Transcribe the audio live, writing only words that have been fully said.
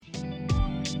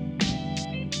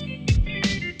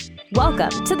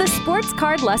Welcome to the Sports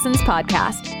Card Lessons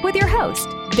Podcast with your host,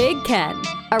 Big Ken,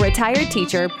 a retired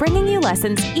teacher bringing you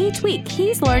lessons each week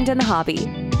he's learned in the hobby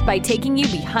by taking you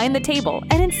behind the table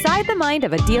and inside the mind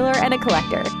of a dealer and a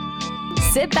collector.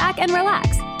 Sit back and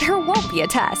relax. There won't be a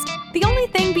test. The only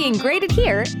thing being graded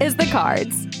here is the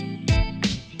cards.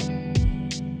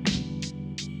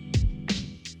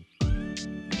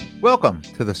 Welcome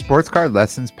to the Sports Card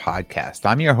Lessons Podcast.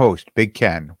 I'm your host, Big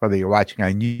Ken. Whether you're watching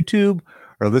on YouTube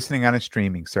or listening on a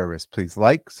streaming service, please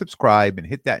like, subscribe, and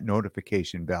hit that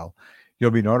notification bell. You'll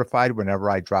be notified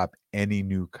whenever I drop any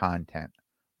new content.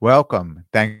 Welcome.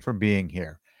 Thanks for being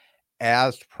here.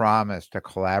 As promised, a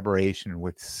collaboration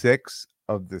with 6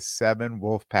 of the 7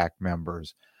 Wolfpack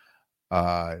members.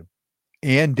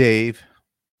 And Dave,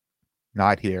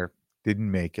 not here, didn't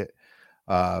make it.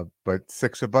 But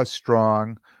 6 of us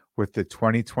strong with the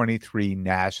 2023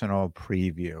 national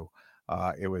preview.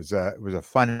 It was a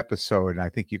fun episode, and I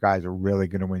think you guys are really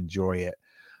going to enjoy it.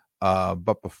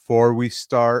 But before we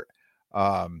start,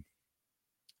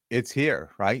 it's here,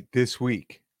 right? This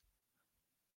week,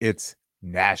 it's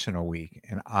National Week,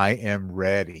 and I am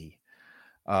ready.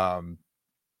 Some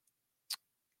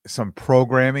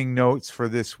programming notes for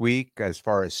this week as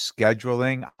far as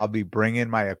scheduling. I'll be bringing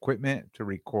my equipment to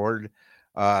record.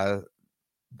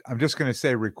 I'm just going to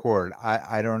say record.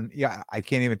 I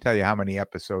can't even tell you how many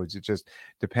episodes. It just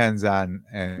depends on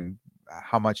and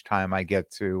how much time I get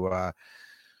to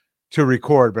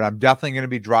record, but I'm definitely going to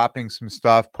be dropping some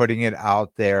stuff, putting it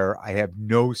out there. I have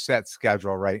no set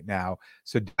schedule right now.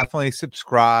 So definitely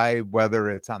subscribe, whether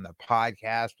it's on the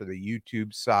podcast or the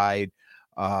YouTube side.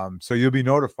 So you'll be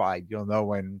notified. You'll know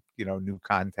when, new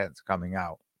content's coming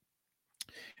out.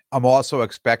 I'm also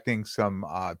expecting some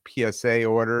PSA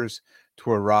orders to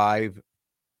arrive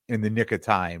in the nick of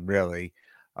time, really.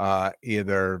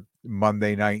 Either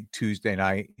Monday night, Tuesday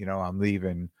night. I'm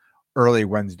leaving early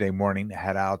Wednesday morning to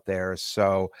head out there.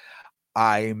 So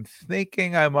I'm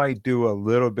thinking I might do a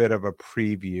little bit of a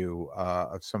preview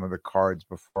of some of the cards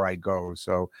before I go.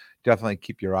 So definitely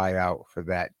keep your eye out for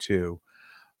that too.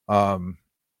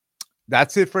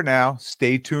 That's it for now.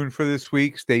 Stay tuned for this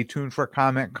week. Stay tuned for a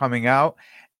comment coming out.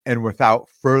 And without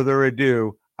further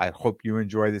ado, I hope you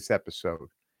enjoy this episode.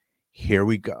 Here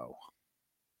we go.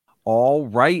 All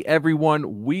right,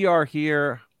 everyone. We are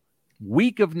here.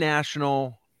 Week of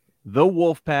National, the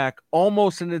Wolfpack,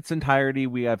 almost in its entirety.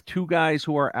 We have 2 guys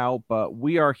who are out, but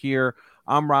we are here.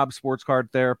 I'm Rob, sports card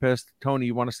therapist. Tony,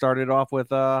 you want to start it off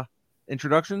with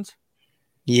introductions?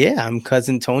 Yeah, I'm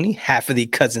Cousin Tony, half of the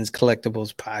Cousins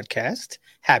Collectibles podcast.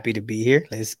 Happy to be here.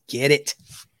 Let's get it.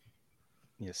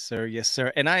 Yes, sir. Yes,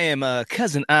 sir. And I am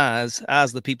Cousin Oz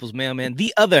the People's Mailman,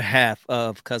 the other half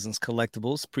of Cousins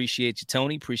Collectibles. Appreciate you,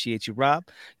 Tony. Appreciate you, Rob.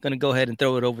 Going to go ahead and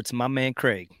throw it over to my man,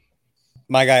 Craig.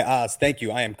 My guy, Oz. Thank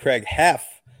you. I am Craig, half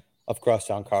of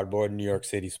Crosstown Cardboard, New York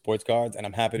City Sports Cards, and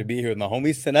I'm happy to be here with my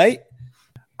homies tonight.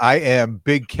 I am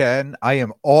Big Ken. I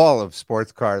am all of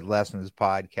Sports Card Lessons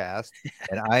podcast,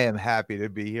 and I am happy to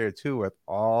be here, too, with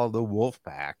all the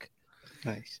Wolfpack.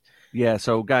 Nice. Yeah,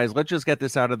 so guys, let's just get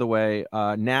this out of the way.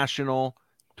 National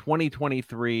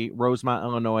 2023, Rosemont,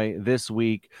 Illinois, this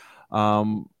week.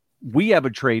 We have a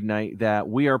trade night that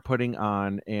we are putting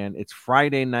on, and it's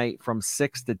Friday night from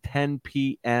 6 to 10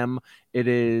 p.m. It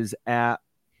is at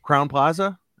Crown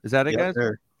Plaza. Is that it, guys?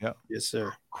 Sir. Yeah. Yes,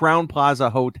 sir. Crown Plaza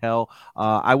Hotel.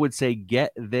 I would say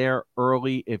get there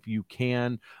early if you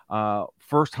can.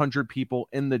 First 100 people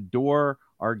in the door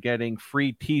are getting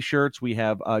free T-shirts. We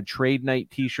have trade night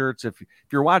T-shirts. If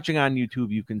you're watching on YouTube,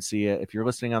 you can see it. If you're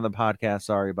listening on the podcast,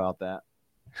 sorry about that.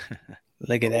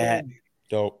 Look at that.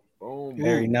 Dope.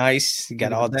 Very nice. You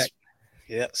got all that.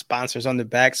 Yeah, sponsors on the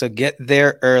back. So get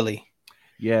there early.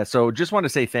 Yeah, so just want to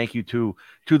say thank you to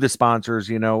the sponsors.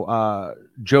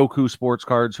 Joku Sports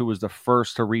Cards, who was the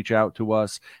first to reach out to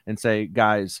us and say,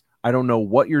 guys, I don't know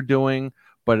what you're doing,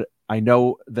 but I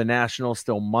know the National's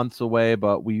still months away,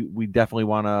 but we definitely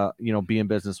want to, be in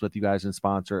business with you guys and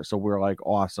sponsor it. So we're like,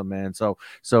 awesome, man. So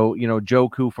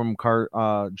Joku from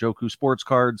Joku Sports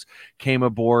Cards came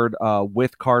aboard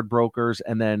with Card Brokers,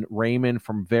 and then Raymond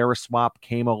from Veriswap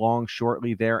came along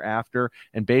shortly thereafter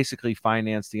and basically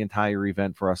financed the entire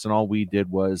event for us. And all we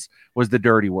did was the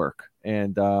dirty work.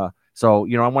 And so,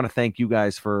 I want to thank you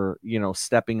guys for,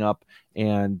 stepping up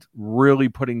and really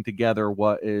putting together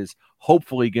what is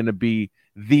hopefully going to be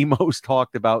the most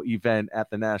talked about event at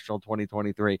the National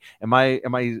 2023. Am I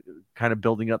kind of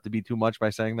building up to be too much by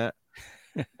saying that?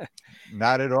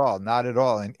 Not at all. Not at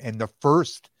all. And the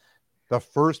first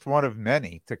one of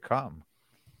many to come.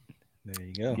 There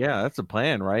you go. Yeah, that's a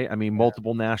plan, right? I mean,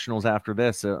 multiple nationals after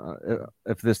this.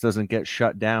 If this doesn't get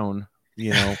shut down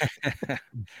you know. But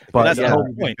But that's the yeah, whole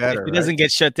even point. better, If it doesn't right?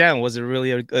 get shut down, was it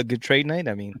really a good trade night?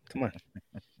 I mean, come on.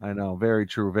 I know. Very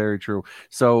true. Very true.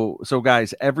 So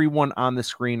guys, everyone on the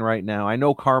screen right now, I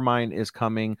know Carmine is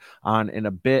coming on in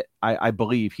a bit. I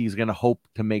believe he's going to hope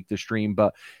to make the stream,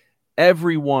 but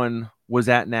everyone was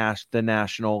at the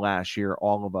National last year,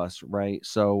 all of us, right?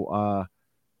 So,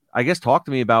 I guess talk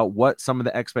to me about what some of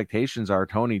the expectations are.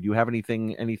 Tony, do you have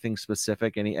anything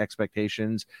specific, any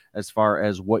expectations as far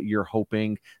as what you're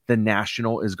hoping the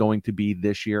National is going to be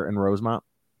this year in Rosemont?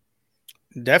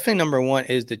 Definitely number one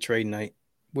is the trade night.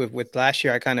 With last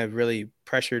year, I kind of really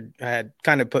I had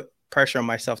kind of put pressure on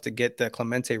myself to get the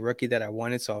Clemente rookie that I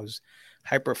wanted. So I was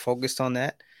hyper focused on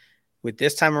that. With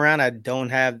this time around,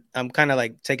 I'm kind of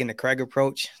like taking the Craig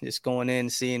approach, just going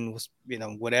in, seeing,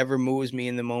 whatever moves me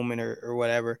in the moment or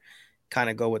whatever, kind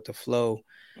of go with the flow.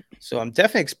 So I'm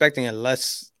definitely expecting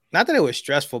not that it was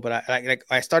stressful, but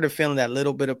I started feeling that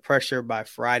little bit of pressure by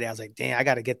Friday. I was like, dang, I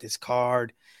got to get this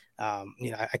card.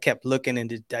 I kept looking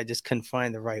and I just couldn't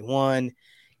find the right one.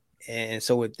 And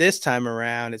so with this time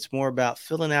around, it's more about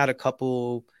filling out a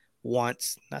couple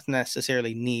wants, not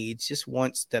necessarily needs, just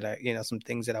wants that some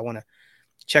things that I want to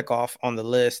check off on the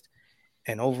list,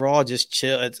 and overall just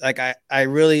chill. It's like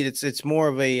it's more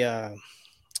of a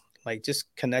like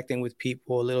just connecting with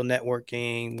people, a little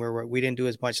networking where we didn't do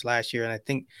as much last year, and I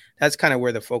think that's kind of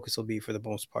where the focus will be for the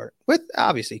most part, with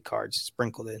obviously cards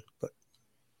sprinkled in. But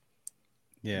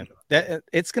yeah, that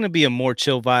it's gonna be a more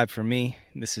chill vibe for me.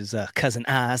 This is Cousin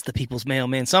Oz, the people's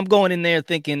mailman, so I'm going in there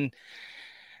thinking,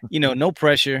 no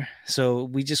pressure. So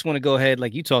we just want to go ahead,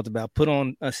 like you talked about, put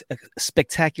on a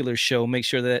spectacular show. Make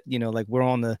sure that, like we're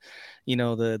on the,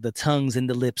 the tongues and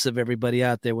the lips of everybody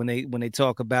out there. When they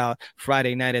talk about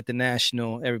Friday night at the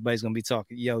National, everybody's going to be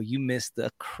talking, yo, you missed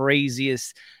the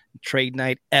craziest trade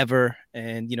night ever.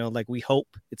 And, like we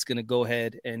hope it's going to go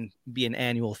ahead and be an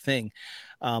annual thing.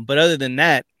 But other than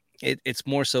that, it's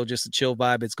more so just a chill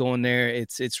vibe. It's going there.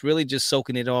 It's really just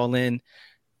soaking it all in.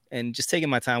 And just taking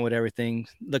my time with everything,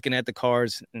 looking at the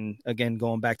cards, and again,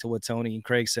 going back to what Tony and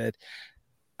Craig said,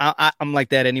 I'm like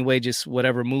that anyway. Just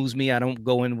whatever moves me. I don't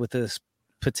go in with a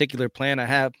particular plan. I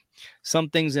have some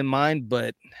things in mind,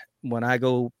 but when I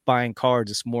go buying cards,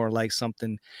 it's more like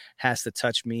something has to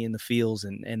touch me in the feels,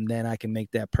 and then I can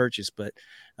make that purchase. But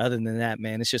other than that,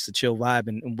 man, it's just a chill vibe,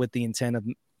 and with the intent of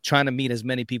trying to meet as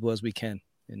many people as we can,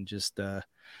 and just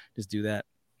do that.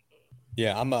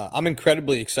 Yeah, I'm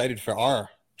incredibly excited for our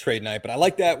trade night, but I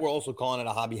like that we're also calling it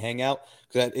a hobby hangout,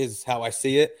 because that is how I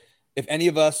see it. If any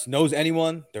of us knows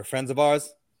anyone, they're friends of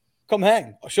ours, come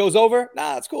hang. Show's over.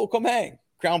 Nah, it's cool. Come hang.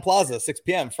 Crown Plaza, 6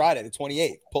 p.m. Friday the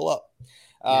 28th. Pull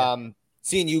up.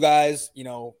 Seeing you guys,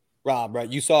 Rob, right?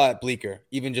 You saw at Bleecker,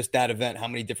 even just that event, how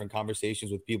many different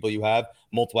conversations with people you have.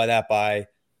 Multiply that by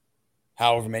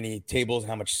however many tables,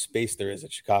 how much space there is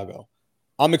at Chicago.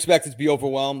 I'm expected to be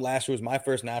overwhelmed. Last year was my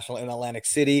first national in Atlantic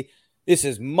City. This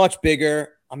is much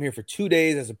bigger. I'm here for 2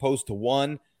 days as opposed to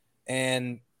one.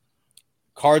 And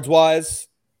cards wise,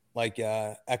 like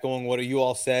echoing what you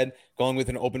all said, going with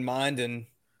an open mind and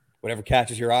whatever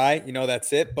catches your eye,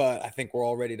 that's it. But I think we're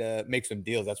all ready to make some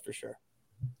deals. That's for sure.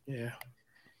 yeah.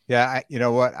 Yeah, you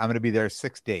know what? I'm going to be there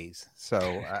 6 days,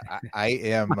 so I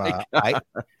am. I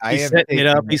He's am setting it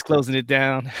up. taking He's closing it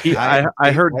down.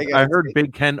 I heard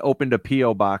Big Ken opened a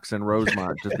PO box in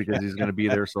Rosemont just because he's going to be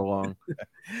there so long.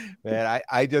 Man,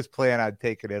 I just plan on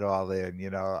taking it all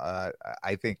in.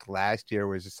 I think last year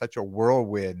was just such a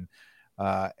whirlwind,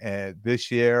 and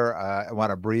this year I want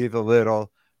to breathe a little.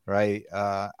 Right,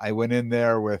 I went in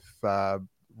there with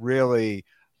really.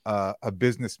 A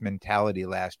business mentality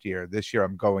last year. This year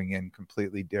I'm going in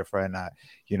completely different.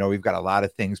 We've got a lot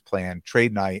of things planned.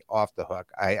 Trade night off the hook.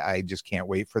 I just can't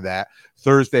wait for that.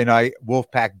 Thursday night,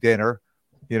 Wolfpack dinner,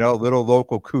 little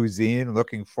local cuisine.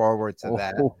 Looking forward to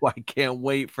that. Oh, I can't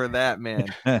wait for that,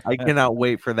 man. I cannot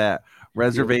wait for that.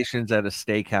 Reservations at a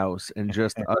steakhouse and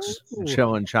just us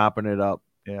chilling, chopping it up.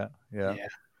 Yeah.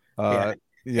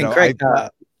 And Craig,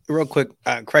 real quick,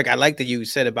 Craig, I like that you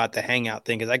said about the hangout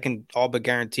thing, because I can all but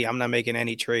guarantee I'm not making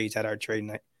any trades at our trade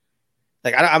night.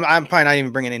 Like I'm probably not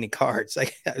even bringing any cards.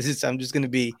 Like I'm just going to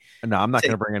be. No, I'm not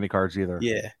going to bring any cards either.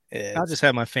 Yeah. I'll just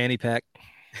have my fanny pack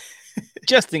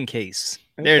just in case.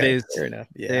 There it is. Fair enough.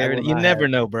 Yeah, you never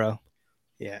know, bro.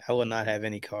 Yeah, I will not have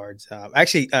any cards.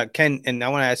 Actually, Ken, and I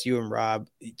want to ask you and Rob.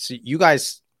 So you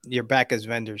guys, you're back as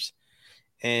vendors,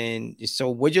 and so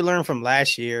what'd you learn from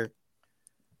last year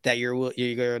that you're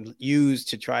going to use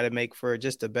to try to make for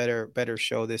just a better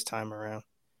show this time around?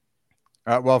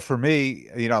 Well, for me,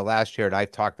 last year, and I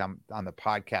talked on the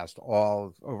podcast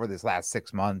all over this last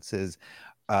 6 months, is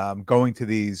going to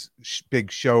these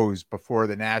big shows before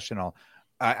the national,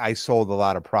 I sold a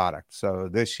lot of product. So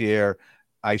this year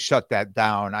I shut that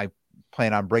down. I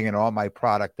plan on bringing all my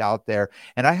product out there,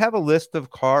 and I have a list of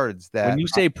cards that When you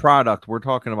say product, we're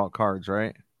talking about cards,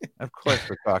 right? of course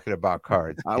we're talking about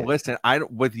cards. Listen,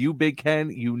 with you, Big Ken,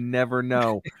 you never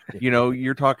know.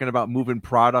 You're talking about moving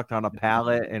product on a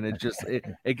pallet, and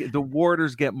the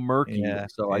waters get murky. Yeah,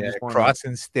 so I just want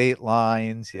crossing state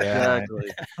lines. Yeah,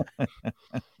 exactly.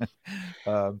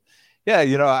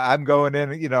 I'm going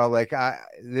in. Like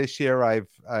this year, I've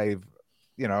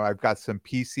got some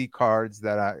PC cards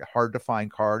that are hard to find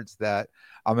cards that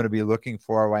I'm going to be looking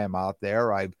for while I'm out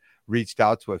there. I've reached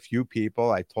out to a few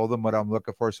people. I told them what I'm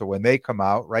looking for. So when they come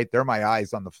out, right, they're my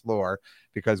eyes on the floor,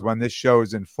 because when this show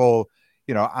is in full,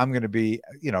 I'm going to be,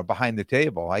 behind the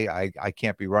table. I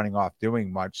can't be running off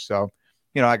doing much. So,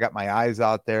 I got my eyes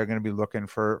out there, going to be looking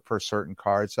for certain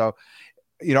cards. So,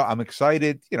 I'm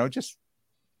excited, just,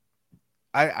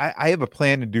 I have a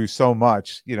plan to do so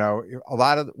much, a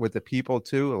lot of with the people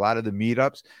too, a lot of the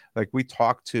meetups, like we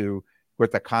talk to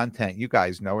with the content, you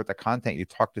guys know with the content, you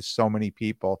talk to so many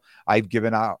people. I've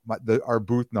given out our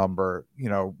booth number,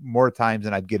 more times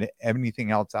than I've given anything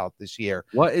else out this year.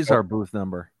 What is our booth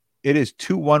number? It is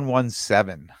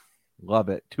 2117. Love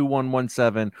it.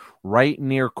 2117, right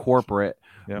near corporate,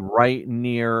 right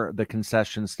near the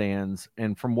concession stands.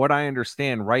 And from what I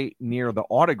understand, right near the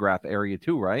autograph area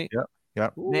too, right?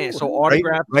 Yep. Man, so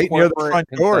autograph right near the front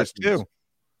doors too.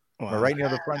 Wow. Right near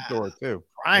the front door too.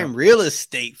 Prime real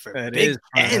estate for That Big is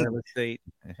prime Ken. real estate.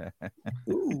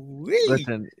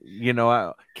 Listen,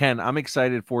 Ken, I'm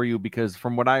excited for you because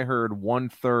from what I heard,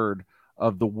 1/3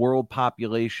 of the world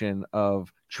population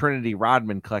of Trinity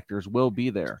Rodman collectors will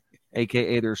be there.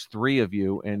 AKA there's 3 of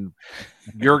you and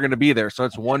you're going to be there. So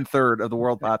it's 1/3 of the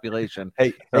world population.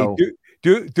 Hey,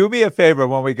 do me a favor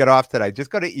when we get off tonight. Just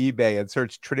go to eBay and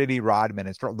search Trinity Rodman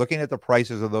and start looking at the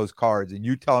prices of those cards. And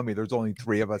you tell me there's only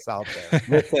 3 of us out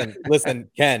there. Listen,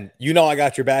 Ken, I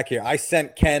got your back here. I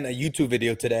sent Ken a YouTube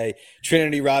video today.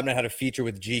 Trinity Rodman had a feature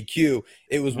with GQ.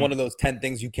 It was one of those 10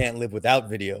 things you can't live without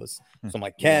videos. So I'm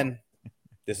like, Ken,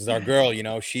 this is our girl,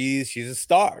 she's a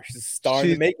star. She's a star in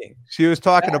the making. She was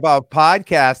talking about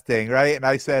podcasting, right? And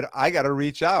I said, I got to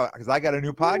reach out because I got a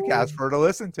new podcast for her to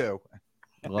listen to.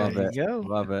 Love it.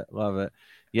 Love it. Love it.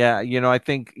 Yeah. I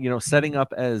think, setting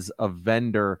up as a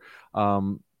vendor,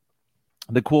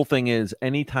 the cool thing is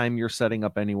anytime you're setting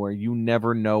up anywhere, you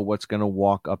never know what's going to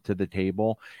walk up to the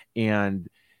table, and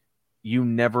you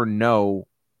never know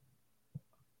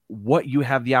what you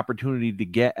have the opportunity to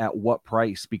get at what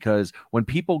price, because when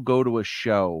people go to a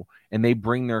show and they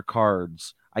bring their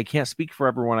cards, I can't speak for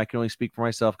everyone. I can only speak for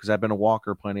myself because I've been a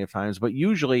walker plenty of times, but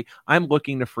usually I'm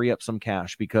looking to free up some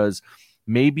cash because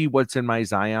maybe what's in my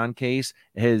Zion case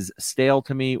is stale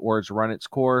to me, or it's run its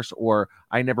course, or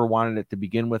I never wanted it to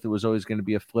begin with. It was always going to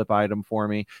be a flip item for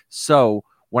me. So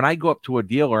when I go up to a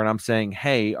dealer and I'm saying,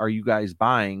 hey, are you guys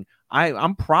buying?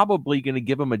 I'm probably going to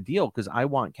give them a deal because I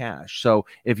want cash. So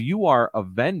if you are a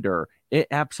vendor, it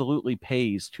absolutely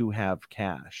pays to have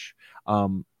cash.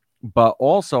 But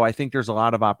also, I think there's a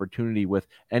lot of opportunity with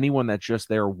anyone that's just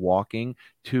there walking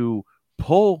to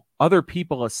pull other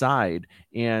people aside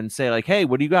and say, like, hey,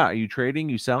 what do you got? Are you trading?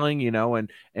 You selling?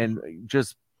 And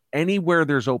just anywhere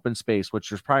there's open space, which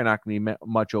there's probably not going to be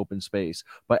much open space,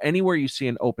 but anywhere you see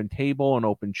an open table, an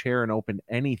open chair, an open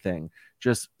anything,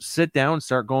 just sit down,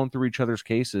 start going through each other's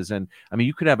cases. And I mean,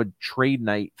 you could have a trade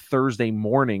night Thursday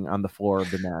morning on the floor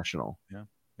of the National.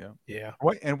 Yeah.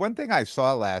 And one thing I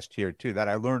saw last year too, that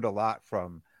I learned a lot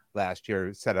from last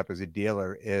year set up as a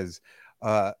dealer is,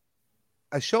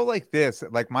 a show like this,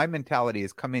 like my mentality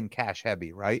is come in cash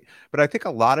heavy, right? But I think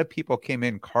a lot of people came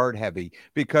in card heavy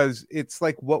because it's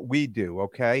like what we do,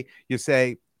 okay? You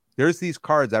say, there's these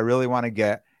cards I really want to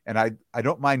get, and I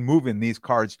don't mind moving these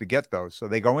cards to get those. So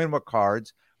they go in with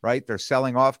cards, right? They're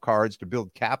selling off cards to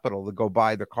build capital to go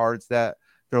buy the cards that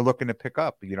they're looking to pick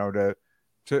up,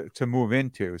 to move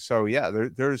into. So yeah,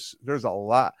 there's a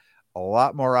lot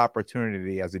more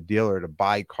opportunity as a dealer to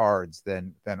buy cards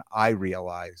than I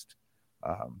realized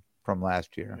from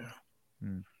last year.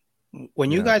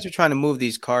 When you guys are trying to move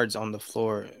these cards on the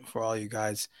floor for all you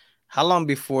guys, how long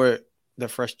before the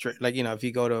frustration, like, if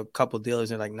you go to a couple dealers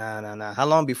and they're like, nah, how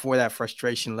long before that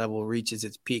frustration level reaches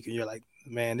its peak and you're like,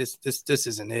 man, this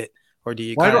isn't it? Or do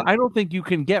you I don't think you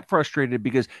can get frustrated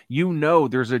because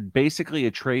there's basically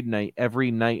a trade night every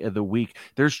night of the week.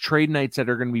 There's trade nights that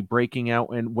are going to be breaking out,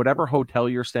 and whatever hotel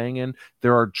you're staying in,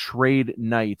 there are trade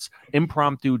nights,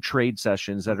 impromptu trade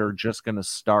sessions that are just going to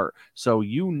start. So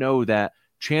that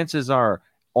chances are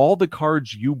all the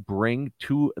cards you bring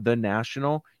to the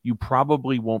National, you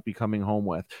probably won't be coming home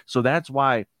with. So that's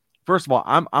why, first of all,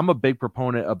 I'm a big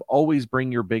proponent of always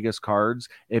bring your biggest cards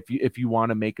if you want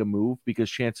to make a move, because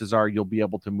chances are you'll be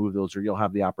able to move those, or you'll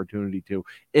have the opportunity to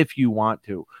if you want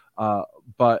to.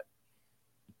 But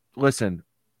listen,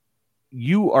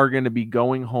 you are going to be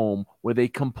going home with a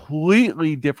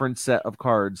completely different set of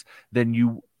cards than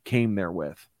you came there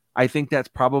with. I think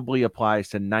that probably applies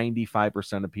to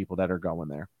 95% of people that are going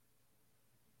there.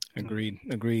 Agreed.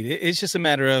 It's just a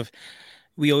matter of,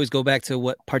 we always go back to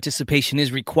what participation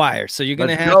is required. So you're going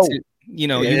to have to, you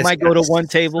might go to one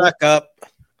table. Suck up.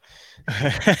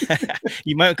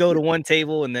 You might go to one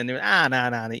table and then they're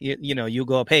nah. You'll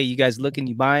go up, hey, you guys looking,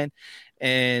 you buying,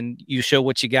 and you show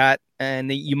what you got,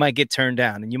 and you might get turned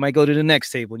down, and you might go to the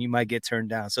next table and you might get turned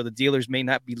down. So the dealers may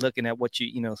not be looking at what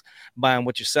buying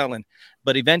what you're selling,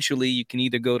 but eventually you can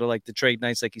either go to like the trade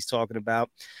nights, like he's talking about,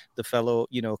 the fellow,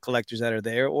 collectors that are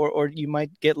there, or you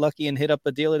might get lucky and hit up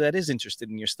a dealer that is interested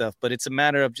in your stuff. But it's a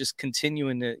matter of just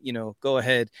continuing to, go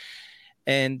ahead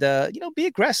and be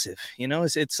aggressive.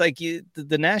 It's like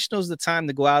the Nationals, the time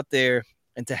to go out there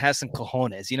and to have some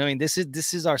cojones.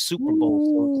 This is our Super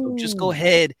Bowl, so just go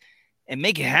ahead and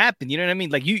make it happen. You know what I mean?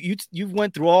 Like you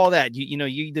went through all that.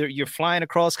 You're flying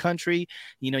across country.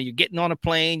 You're getting on a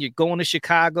plane. You're going to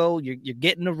Chicago. You're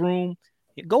getting a room.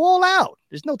 You go all out.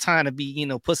 There's no time to be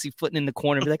pussyfooting in the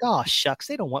corner and be like, oh shucks,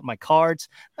 they don't want my cards.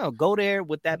 No, go there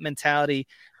with that mentality.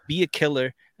 Be a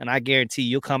killer. And I guarantee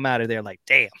you'll come out of there like,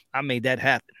 damn, I made that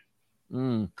happen.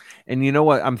 And you know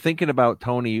what? I'm thinking about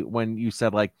Tony when you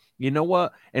said, like, you know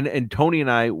what? And Tony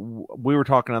and I, we were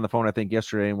talking on the phone, I think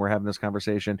yesterday, and we're having this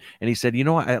conversation. And he said, you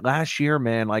know what? Last year,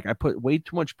 man, like I put way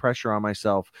too much pressure on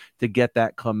myself to get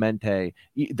that Clemente.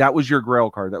 That was your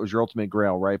Grail card. That was your ultimate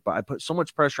Grail, right? But I put so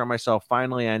much pressure on myself.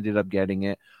 Finally, I ended up getting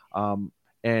it.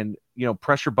 And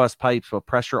pressure busts pipes, but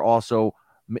pressure also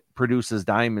produces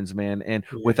diamonds, man. And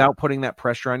without putting that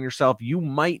pressure on yourself, you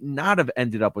might not have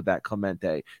ended up with that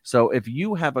Clemente. So if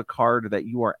you have a card that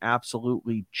you are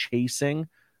absolutely chasing,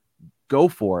 go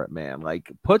for it, man.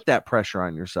 Like, put that pressure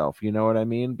on yourself. You know what I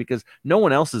mean? Because no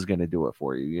one else is going to do it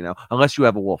for you, unless you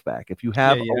have a Wolfpack. If you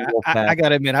have a Wolfpack, I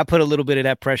gotta admit, I put a little bit of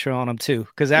that pressure on him too.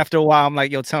 Because after a while, I'm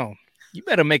like, yo, Tone, you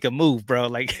better make a move, bro.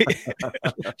 Like,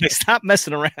 stop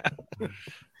messing around.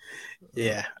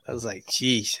 Yeah, I was like,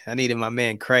 geez, I needed my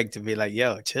man Craig to be like,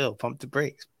 yo, chill, pump the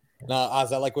brakes. No,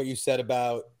 Oz, I like what you said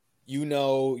about, you're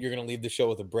going to leave the show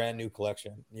with a brand new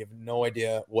collection. You have no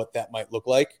idea what that might look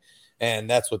like. And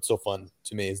that's what's so fun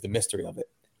to me, is the mystery of it.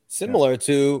 Similar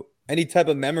to any type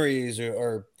of memories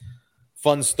or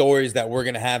fun stories that we're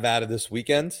going to have out of this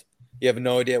weekend. You have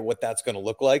no idea what that's going to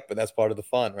look like, but that's part of the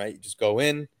fun, right? You just go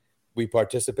in, we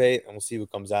participate, and we'll see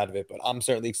what comes out of it. But I'm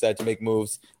certainly excited to make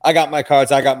moves. I got my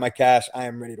cards. I got my cash. I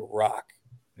am ready to rock.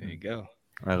 There you go.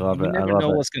 I love it. You never know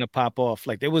what's going to pop off.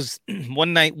 Like, there was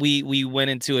one night we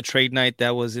went into a trade night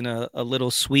that was in a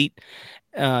little suite,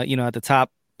 at the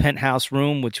top penthouse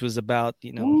room, which was about,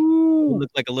 it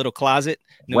looked like a little closet.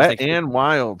 And wet and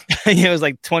wild. It was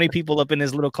like 20 people up in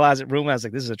this little closet room. I was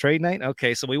like, this is a trade night?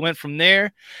 Okay, so we went from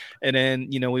there, and then,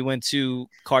 we went to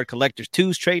Card Collectors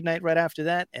 2's trade night right after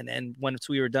that, and then once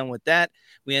we were done with that,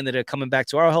 we ended up coming back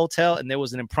to our hotel, and there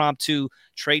was an impromptu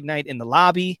trade night in the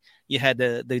lobby. You had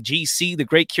the GC, the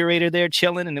great curator, there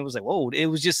chilling, and it was like, whoa, it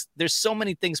was just, there's so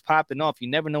many things popping off. You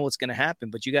never know what's going to happen,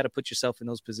 but you got to put yourself in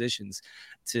those positions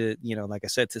to, like I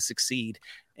said, to succeed.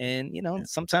 And,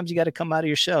 sometimes you got to come out of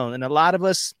your shell. And a lot of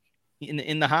us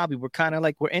in the hobby, we're kind of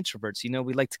like, we're introverts,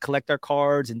 we like to collect our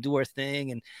cards and do our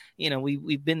thing. And,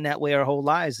 we've been that way our whole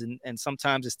lives. And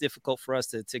sometimes it's difficult for us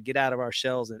to get out of our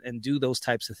shells and do those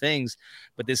types of things.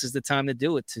 But this is the time to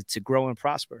do it, to grow and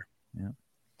prosper. Yeah.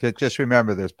 Just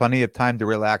remember, there's plenty of time to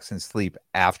relax and sleep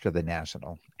after the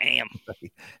National. Damn,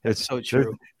 it's so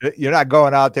true. You're not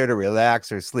going out there to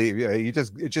relax or sleep.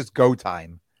 It's just go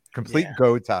time, complete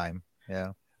go time.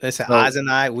 Yeah. Listen, Oz and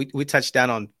I, we touched down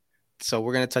on. So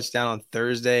we're gonna touch down on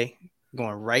Thursday,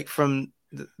 going right from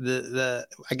the.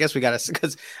 I guess we gotta,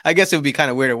 because I guess it would be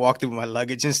kind of weird to walk through my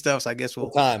luggage and stuff. So I guess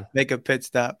we'll make a pit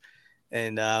stop,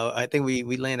 and I think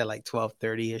we land at like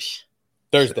 12:30 ish.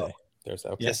 Thursday.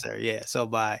 Okay. Yes, sir. Yeah. So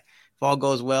if all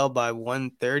goes well, by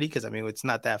 1:30, because it's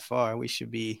not that far, we should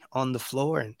be on the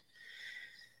floor and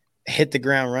hit the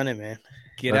ground running, man.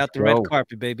 Get out the red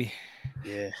carpet, baby.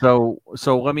 Yeah. So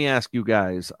let me ask you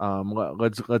guys.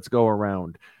 Let's go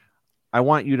around. I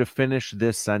want you to finish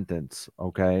this sentence,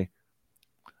 okay?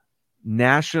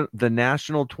 The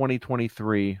National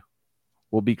 2023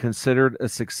 will be considered a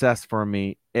success for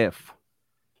me if.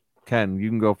 Ken, you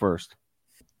can go first.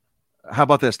 How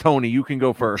about this, Tony? You can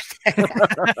go first.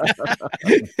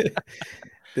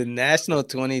 The National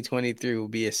 2023 will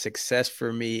be a success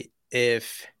for me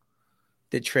if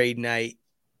the trade night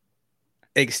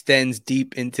extends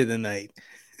deep into the night.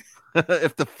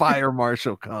 If the fire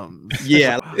marshal comes.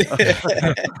 Yeah.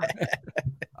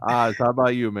 Oz, how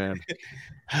about you, man?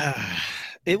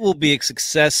 It will be a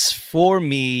success for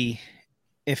me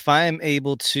if I am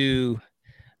able to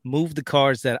move the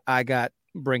cards that I got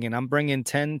bringing. I'm bringing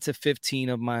 10 to 15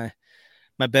 of my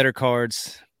better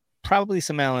cards, probably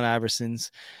some Allen Iversons,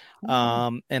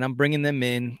 and I'm bringing them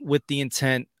in with the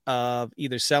intent of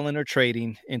either selling or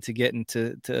trading into getting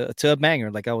to a banger,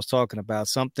 like I was talking about,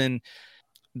 something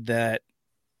that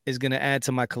is going to add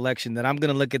to my collection that I'm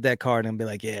going to look at that card and be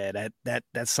like, yeah,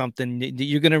 that's something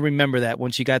you're going to remember that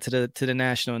once you got to the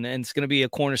national, and it's going to be a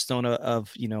cornerstone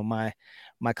of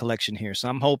my collection here. So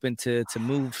I'm hoping to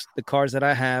move the cards that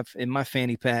I have in my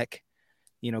fanny pack,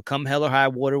 come hell or high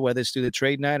water, whether it's through the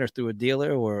trade night or through a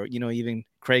dealer, or, even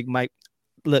Craig might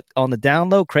look on the down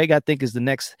low. Craig, I think, is the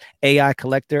next AI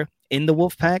collector in the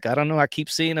Wolfpack. I don't know. I keep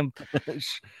seeing him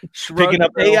picking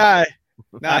up AI.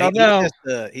 I don't know.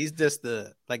 He's just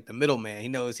the middleman. He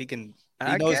knows he can.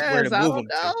 He knows guess, where to move him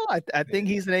to. I think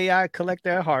he's an AI collector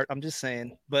at heart. I'm just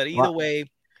saying. But either way,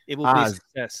 it will be a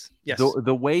success. Yes.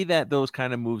 The way that those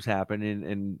kind of moves happen,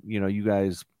 and you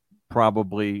guys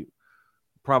probably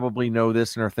know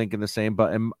this and are thinking the same.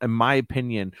 But in my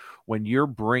opinion, when you're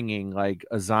bringing like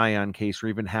a Zion case or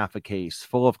even half a case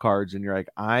full of cards, and you're like,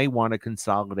 I want to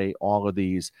consolidate all of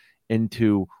these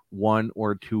into one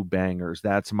or two bangers.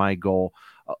 That's my goal.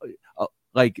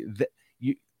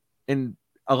 And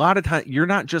a lot of times you're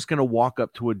not just going to walk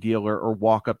up to a dealer or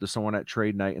walk up to someone at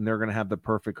trade night and they're going to have the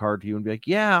perfect card to you and be like,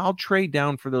 yeah, I'll trade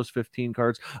down for those 15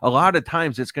 cards. A lot of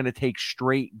times it's going to take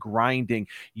straight grinding,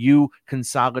 you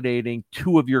consolidating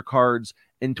two of your cards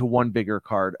into one bigger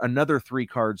card, another 3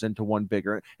 cards into one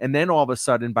bigger. And then all of a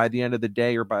sudden, by the end of the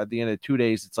day or by the end of 2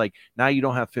 days, it's like, now you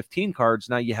don't have 15 cards.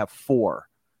 Now you have 4.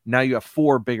 Now you have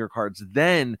 4 bigger cards.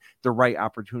 Then the right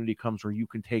opportunity comes where you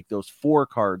can take those 4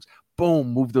 cards,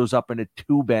 boom, move those up into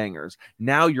 2 bangers.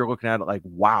 Now you're looking at it like,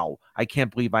 wow, I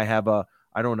can't believe I have a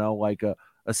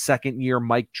second year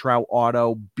Mike Trout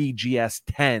auto BGS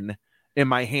 10 in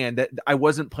my hand. That I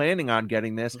wasn't planning on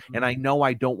getting this. And I know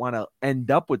I don't want to end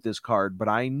up with this card, but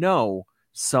I know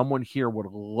someone here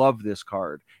would love this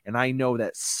card. And I know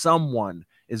that someone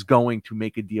is going to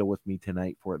make a deal with me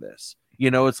tonight for this.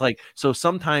 It's like, so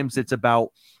sometimes it's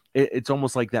about, it's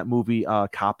almost like that movie,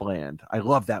 Copland. I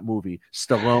love that movie.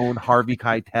 Stallone, Harvey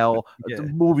Keitel. Yeah. The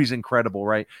movie's incredible,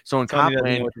 right? So in Tony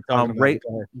Copland,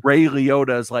 Ray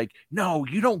Liotta is like, no,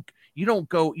 you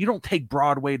don't take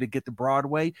Broadway to get to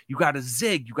Broadway. You got to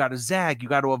zig, you got to zag, you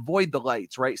got to avoid the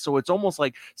lights, right? So it's almost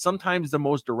like sometimes the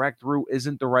most direct route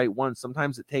isn't the right one.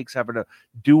 Sometimes it takes having to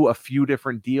do a few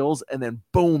different deals, and then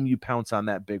boom, you pounce on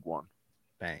that big one.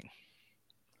 Bang.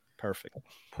 Perfect.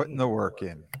 Putting the work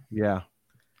in. Yeah.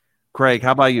 Craig,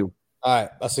 how about you? All right.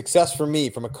 A success for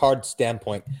me from a card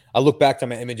standpoint. I look back to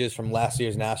my images from last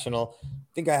year's National. I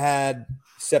think I had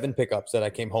 7 pickups that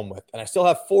I came home with, and I still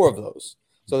have 4 of those.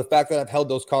 So the fact that I've held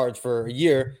those cards for a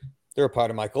year, they're a part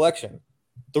of my collection.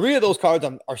 3 of those cards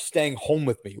are staying home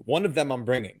with me. 1 of them I'm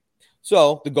bringing.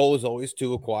 So the goal is always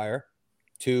to acquire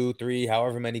 2, 3,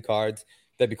 however many cards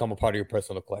that become a part of your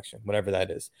personal collection, whatever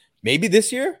that is. Maybe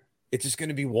this year, it's just going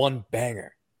to be 1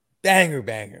 banger.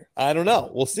 Banger. I don't know.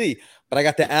 We'll see. But I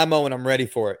got the ammo and I'm ready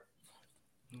for it.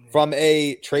 From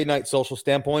a trade night social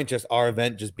standpoint, just our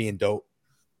event just being dope.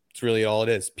 It's really all it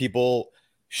is. People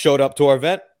showed up to our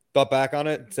event, thought back on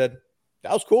it, and said,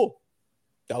 that was cool.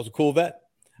 That was a cool event.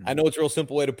 I know it's a real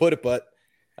simple way to put it, but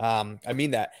I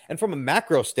mean that. And from a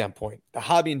macro standpoint, the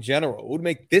hobby in general would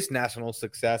make this national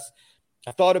success.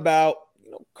 I thought about,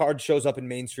 card shows up in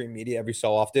mainstream media every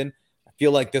so often. I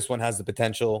feel like this one has the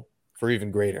potential for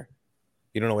even greater.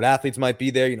 You don't know what athletes might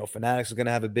be there. Fanatics is going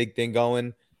to have a big thing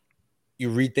going. You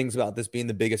read things about this being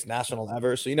the biggest national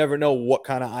ever, so you never know what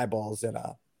kind of eyeballs that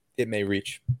it may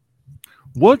reach.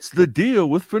 What's the deal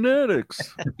with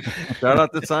Fanatics? Shout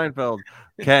out to Seinfeld.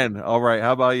 Ken, all right,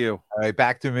 how about you? All right,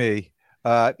 back to me.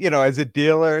 As a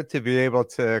dealer, to be able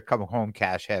to come home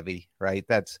cash heavy, right?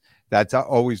 That's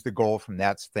always the goal from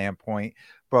that standpoint.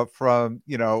 But from,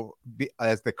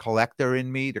 as the collector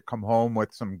in me, to come home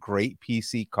with some great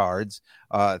PC cards,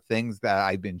 things that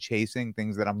I've been chasing,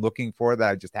 things that I'm looking for that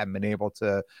I just haven't been able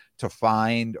to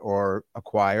find or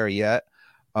acquire yet.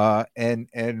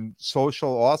 And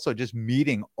social, also just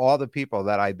meeting all the people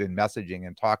that I've been messaging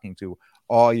and talking to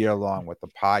all year long with the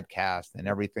podcast and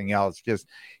everything else, just,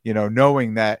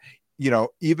 knowing that,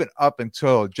 even up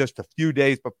until just a few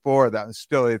days before that,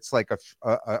 still it's like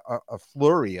a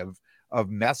flurry of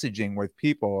messaging with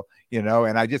people, and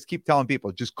I just keep telling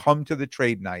people, just come to the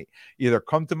trade night. Either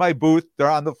come to my booth, they're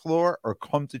on the floor, or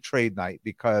come to trade night,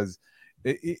 because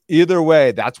either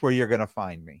way, that's where you're going to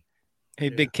find me. Hey,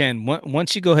 Big Ken,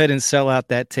 once you go ahead and sell out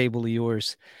that table of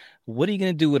yours, what are you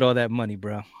going to do with all that money,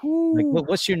 bro? Like,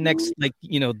 what's your next,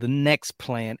 the next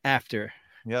plan after?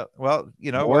 Yeah. Well,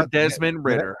 or Desmond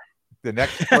Ritter. The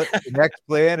next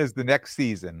plan is the next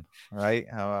season, right?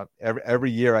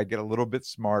 Every year I get a little bit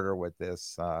smarter with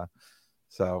this.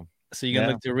 So you're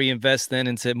gonna look to reinvest then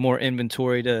into more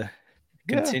inventory to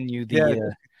continue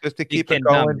just to keep it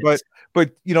going. Dominance.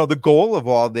 But the goal of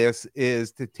all this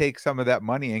is to take some of that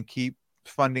money and keep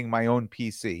funding my own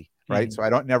PC, right? Mm-hmm. So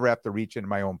I don't never have to reach into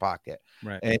my own pocket,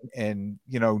 right? And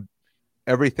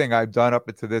everything I've done up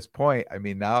until this point, I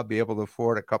mean, now I'll be able to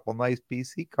afford a couple nice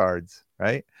PC cards,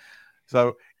 right?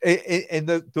 So,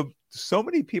 and so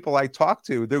many people I talk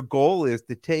to, their goal is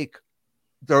to take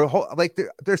their whole, like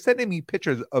they're sending me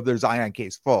pictures of their Zion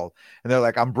case full, and they're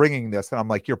like, I'm bringing this, and I'm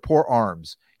like, your poor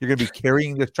arms, you're gonna be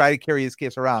carrying this, try to carry this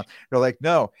case around. They're like,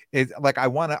 no, it's like I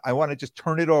want to just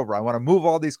turn it over. I want to move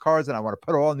all these cards, and I want to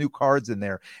put all new cards in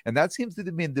there, and that seems to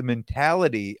be the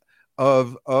mentality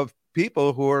of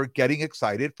people who are getting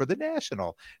excited for the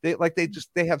national. They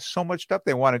have so much stuff.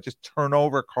 They want to just turn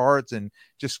over cards and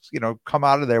just, come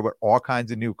out of there with all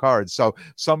kinds of new cards. So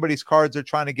somebody's cards they're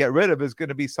trying to get rid of is going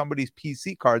to be somebody's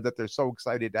PC card that they're so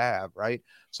excited to have. Right.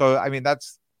 So, I mean,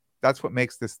 that's what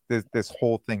makes this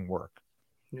whole thing work.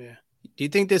 Yeah. Do you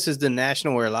think this is the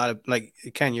national where a lot of, like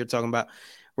Ken, you're talking about,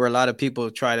 where a lot of people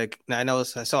try to, I know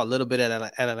I saw a little bit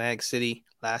at Atlantic City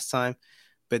last time,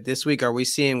 but this week, are we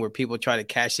seeing where people try to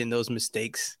cash in those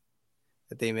mistakes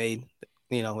that they made?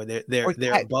 Where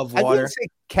they're above water. I wouldn't say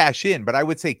cash in, but I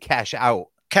would say cash out.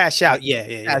 Cash out,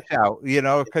 yeah. Cash out,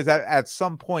 because at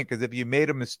some point, because if you made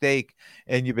a mistake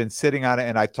and you've been sitting on it,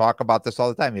 and I talk about this all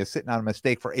the time, you're sitting on a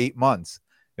mistake for 8 months,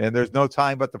 and there's no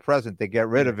time but the present to get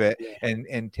rid of it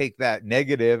and take that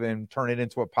negative and turn it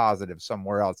into a positive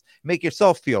somewhere else. Make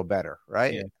yourself feel better,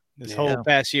 right? Yeah. This whole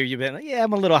past year, you've been like,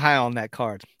 I'm a little high on that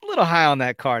card.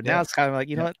 Now it's kind of like,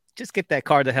 you know what? Just get that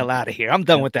card the hell out of here. I'm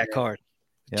done with that card.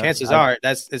 Chances are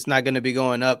it's not going to be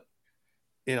going up,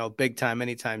 big time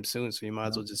anytime soon. So you might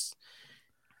as well just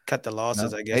cut the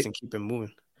losses, I guess, and keep it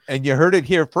moving. And you heard it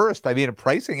here first. I mean, I'm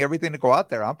pricing everything to go out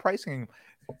there. I'm pricing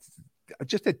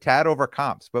just a tad over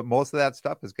comps, but most of that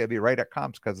stuff is going to be right at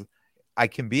comps because I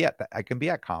can be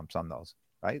at comps on those.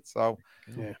 Right. So,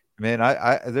 man,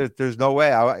 there's no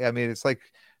way. I mean, it's like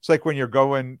when you're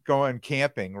going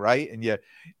camping, right? And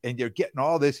you're getting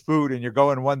all this food and you're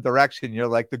going one direction. You're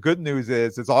like, the good news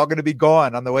is it's all going to be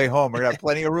gone on the way home. We're gonna have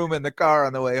plenty of room in the car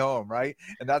on the way home, right?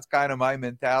 And that's kind of my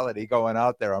mentality going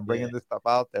out there. I'm bringing this stuff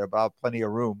out there, but I'll have plenty of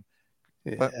room.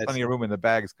 Plenty of room in the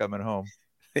bags coming home.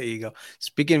 There you go.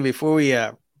 Speaking before we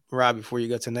Rob, before you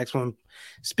go to the next one,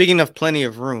 speaking of plenty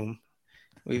of room.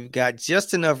 We've got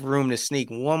just enough room to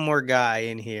sneak one more guy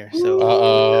in here.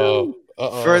 So,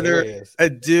 further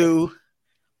ado,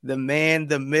 the man,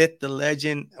 the myth, the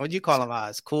legend. What do you call him,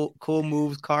 Oz? Cool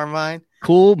Moves Carmine.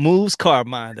 Cool Moves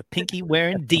Carmine, the pinky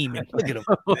wearing demon. Look at him.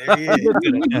 There he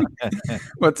is.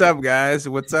 What's up, guys?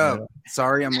 What's up?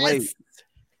 Sorry I'm late.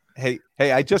 Hey,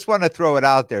 I just want to throw it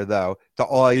out there, though, to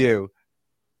all you.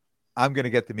 I'm going to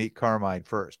get to meet Carmine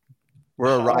first.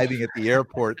 We're arriving at the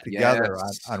airport together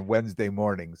on Wednesday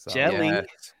morning. So. Jelly. Yes.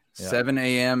 7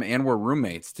 a.m. and we're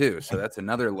roommates too. So that's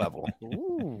another level.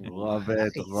 Ooh, love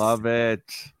it. Nice. Love it.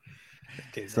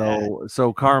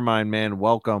 So Carmine, man,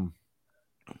 welcome.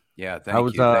 Yeah.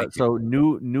 Thank you. So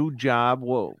new job.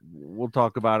 We'll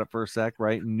talk about it for a sec,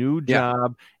 right? New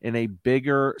job in a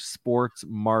bigger sports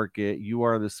market. You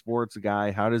are the sports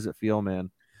guy. How does it feel,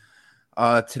 man?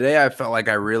 Today I felt like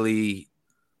I really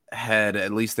had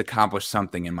at least accomplished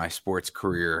something in my sports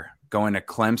career. Going to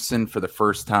Clemson for the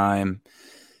first time,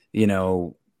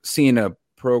 seeing a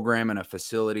program and a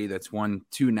facility that's won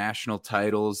 2 national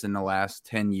titles in the last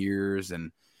 10 years.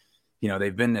 And,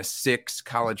 they've been to 6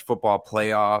 college football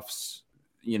playoffs,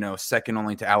 second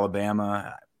only to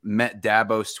Alabama. Met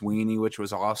Dabo Swinney, which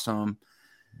was awesome.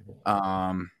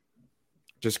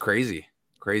 Just crazy.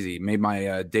 Made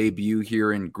my debut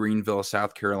here in Greenville,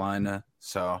 South Carolina.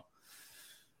 So,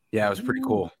 yeah, it was pretty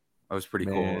cool.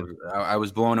 Cool. I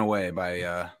was blown away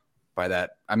by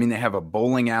that. I mean, they have a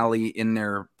bowling alley in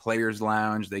their players'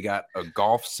 lounge. They got a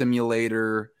golf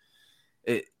simulator.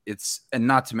 It's and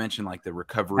not to mention like the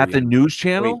recovery at the news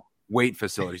channel weight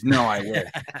facilities. No, I will.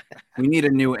 We need a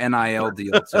new NIL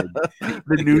deal. The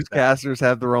newscasters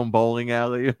have their own bowling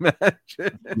alley.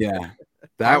 Imagine. Yeah,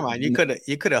 Carmine,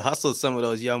 you could have hustled some of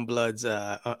those young bloods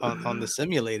on the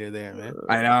simulator there, man.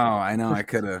 I know, I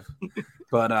could have,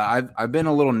 but I've been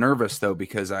a little nervous though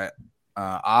because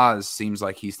Oz seems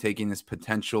like he's taking this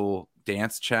potential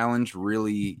dance challenge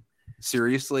really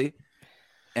seriously,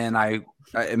 and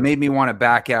it made me want to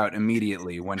back out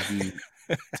immediately when he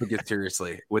took it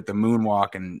seriously with the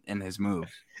moonwalk and his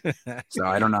moves. So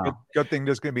I don't know. Good thing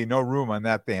there's going to be no room on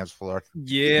that dance floor.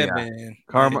 Yeah, man.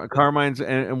 Carmine's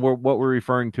and what we're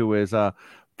referring to is the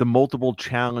multiple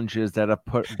challenges that have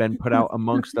been put out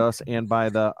amongst us and by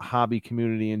the hobby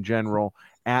community in general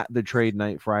at the trade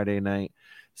night Friday night.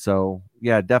 So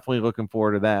yeah, definitely looking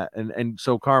forward to that. And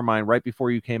so Carmine, right before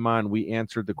you came on, we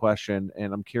answered the question,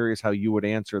 and I'm curious how you would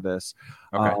answer this.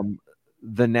 Okay.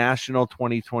 The National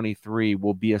 2023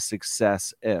 will be a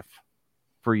success if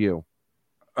for you.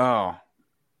 Oh,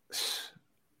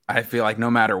 I feel like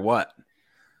no matter what,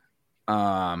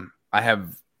 I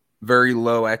have very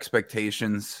low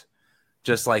expectations.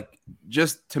 Just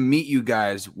to meet you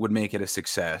guys would make it a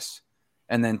success.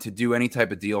 And then to do any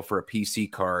type of deal for a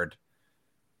PC card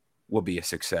will be a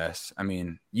success. I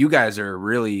mean, you guys are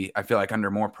really, I feel like,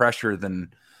 under more pressure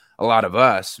than a lot of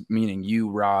us, meaning you,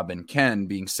 Rob, and Ken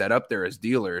being set up there as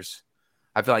dealers.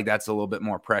 I feel like that's a little bit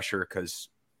more pressure because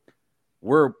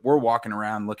we're walking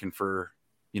around looking for,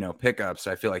 pickups.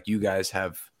 I feel like you guys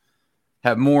have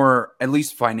more, at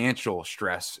least financial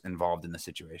stress involved in the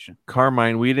situation.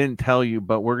 Carmine, we didn't tell you,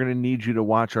 but we're going to need you to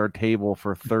watch our table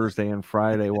for Thursday and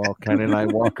Friday while Ken and I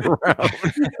walk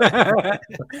around.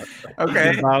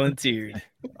 Okay. Volunteered.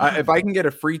 If I can get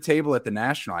a free table at the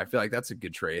National, I feel like that's a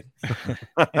good trade.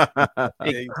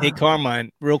 Hey,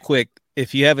 Carmine, real quick.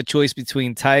 If you have a choice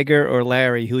between Tiger or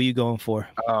Larry, who are you going for?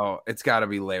 Oh, it's got to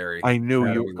be Larry. I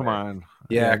knew you. Come on.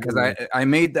 Yeah, because I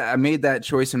made that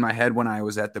choice in my head when I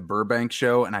was at the Burbank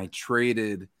show, and I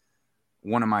traded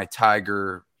one of my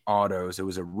Tiger autos. It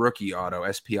was a rookie auto,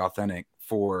 SP Authentic,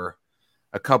 for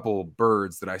a couple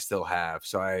birds that I still have.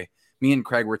 So me and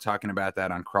Craig were talking about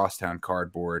that on Crosstown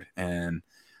Cardboard, and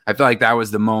I feel like that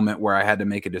was the moment where I had to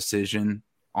make a decision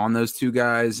on those two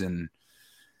guys. And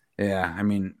yeah, I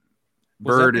mean,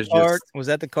 Bird is just. Was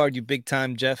that the card you big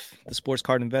time Jeff, the sports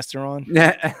card investor, on?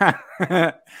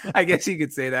 Yeah, I guess you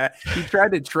could say that. He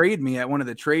tried to trade me at one of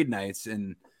the trade nights,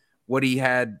 and what he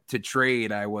had to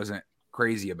trade, I wasn't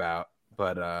crazy about.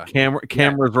 But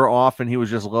cameras were off, and he was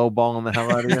just lowballing the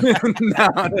hell out of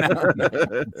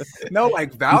you. No,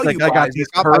 like value. Like, I got this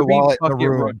wallet in the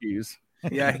room. Rookies.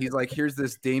 Yeah, he's like, here's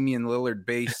this Damian Lillard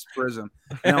base prism.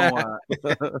 No,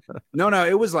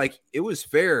 it was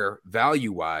fair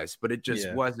value wise, but it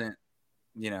just wasn't,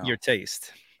 your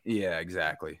taste. Yeah,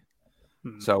 exactly.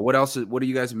 So what else? What do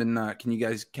you guys been? Can you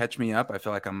guys catch me up? I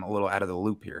feel like I'm a little out of the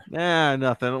loop here. Nah,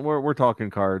 nothing. We're talking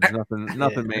cards.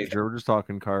 Nothing major. We're just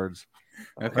talking cards.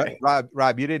 Okay,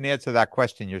 Rob, you didn't answer that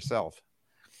question yourself.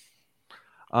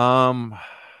 Let's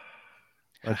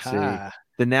see.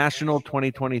 The National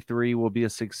 2023 will be a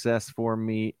success for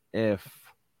me if,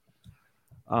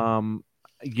 I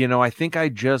think I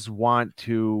just want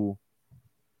to.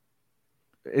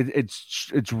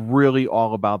 It's really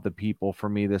all about the people for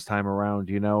me this time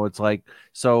around. It's like,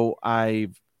 so I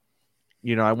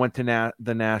went to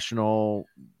the National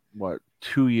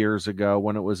 2 years ago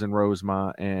when it was in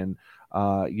Rosemont, and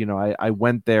I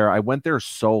went there. I went there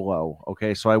solo.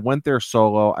 Okay, so I went there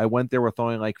solo. I went there with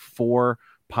only like 4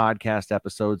 podcast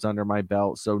episodes under my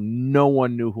belt, so no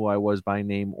one knew who I was by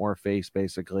name or face,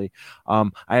 basically. I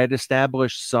had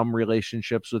established some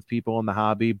relationships with people in the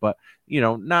hobby, but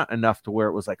not enough to where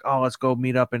it was like, oh, let's go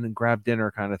meet up and grab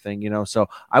dinner kind of thing. So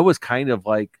I was kind of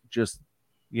like just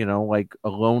like a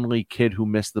lonely kid who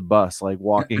missed the bus, like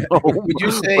walking home.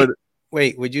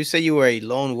 Would you say you were a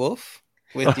lone wolf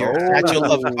with your satchel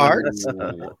of cards?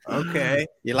 Okay,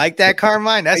 you like that,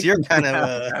 Carmine? That's your kind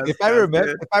of. If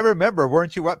I remember,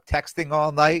 weren't you up texting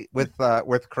all night with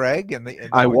Craig?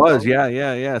 I was,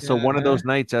 yeah. So one of those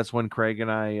nights, that's when Craig and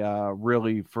I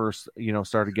really first,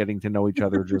 started getting to know each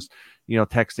other. Just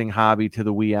texting hobby to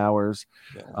the wee hours.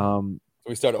 Yeah.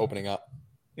 We started opening up.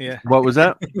 Yeah. What was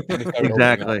that?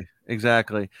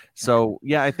 Exactly. So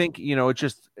yeah, I think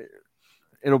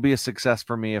it'll be a success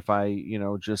for me if I,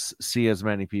 just see as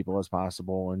many people as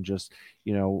possible and just,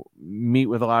 meet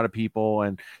with a lot of people.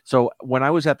 And so when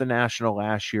I was at the National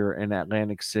last year in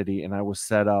Atlantic City and I was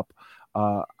set up,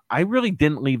 I really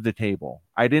didn't leave the table.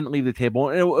 And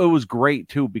it was great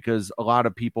too, because a lot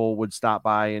of people would stop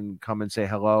by and come and say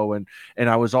hello. And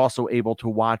I was also able to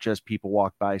watch as people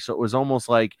walk by. So it was almost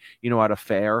like, at a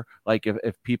fair, like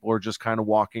if people are just kind of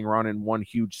walking around in one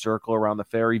huge circle around the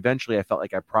fair, eventually I felt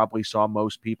like I probably saw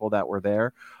most people that were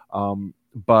there.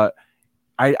 But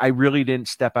I really didn't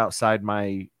step outside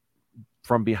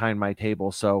from behind my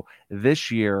table. So this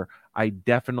year,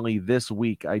 this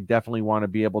week, I definitely want to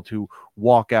be able to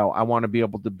walk out. I want to be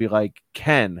able to be like,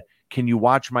 Ken, can you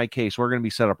watch my case? We're going to be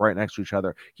set up right next to each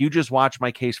other. You just watch my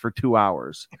case for 2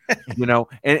 hours,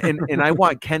 and I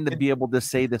want Ken to be able to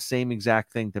say the same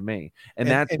exact thing to me. And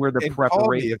that's where the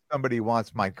preparation, if somebody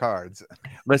wants my cards,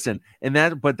 listen,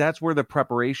 but that's where the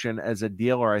preparation as a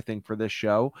dealer, I think, for this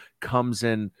show comes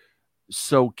in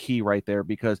so key right there,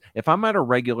 because if I'm at a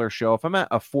regular show, if I'm at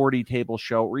a 40 table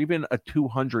show or even a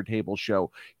 200 table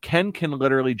show, Ken can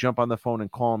literally jump on the phone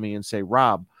and call me and say,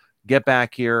 Rob, get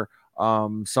back here.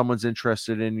 Someone's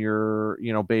interested in your,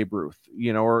 Babe Ruth,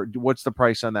 or what's the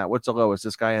price on that? What's the lowest?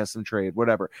 This guy has some trade,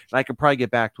 whatever. And I could probably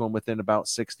get back to him within about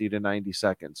 60 to 90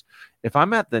 seconds. If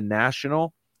I'm at the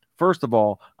National, first of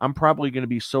all, I'm probably going to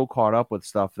be so caught up with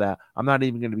stuff that I'm not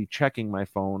even going to be checking my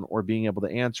phone or being able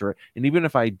to answer it. And even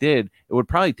if I did, it would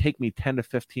probably take me 10 to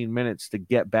 15 minutes to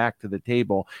get back to the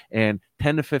table. And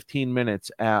 10 to 15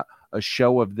 minutes at a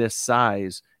show of this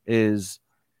size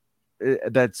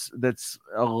that's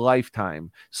a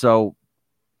lifetime. So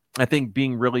I think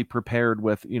being really prepared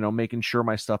with, making sure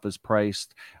my stuff is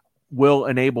priced will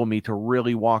enable me to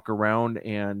really walk around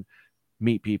and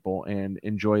meet people and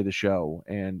enjoy the show.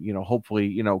 And,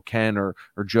 hopefully, Ken or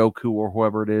Joku or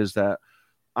whoever it is that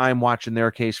I'm watching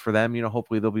their case for them,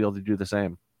 hopefully they'll be able to do the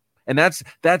same. And that's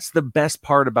the best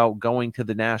part about going to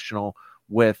the National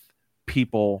with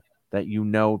people that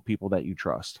people that you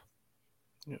trust.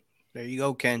 There you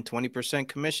go, Ken. 20%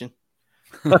 commission.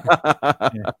 You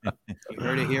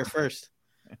heard it here first.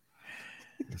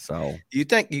 So you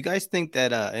guys think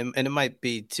that and it might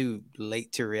be too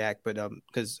late to react, but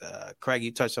because Craig,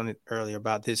 you touched on it earlier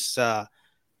about this the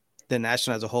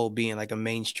National as a whole being like a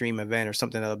mainstream event or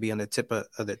something that'll be on the tip of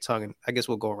the tongue, and I guess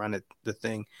we'll go around the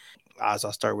thing. Oz,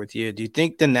 I'll start with you. Do you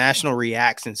think the National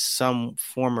reacts in some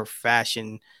form or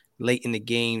fashion late in the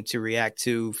game to react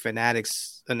to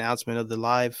Fanatics' announcement of the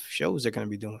live shows they're going to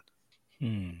be doing?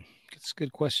 It's a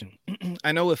good question.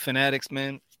 I know with Fanatics,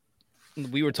 man,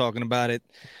 we were talking about it,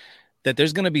 that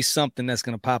there's going to be something that's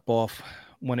going to pop off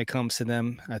when it comes to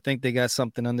them. I think they got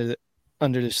something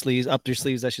up their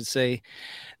sleeves, I should say,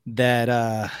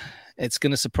 that it's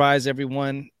going to surprise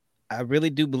everyone. I really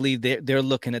do believe they're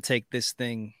looking to take this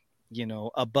thing,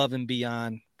 above and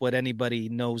beyond what anybody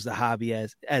knows the hobby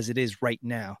as it is right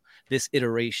now, this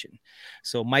iteration.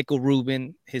 So Michael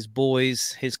Rubin, his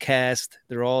boys, his cast,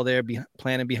 they're all there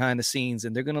planning behind the scenes,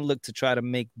 and they're going to look to try to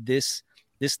make this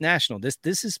National.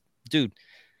 This is, dude,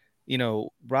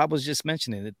 Rob was just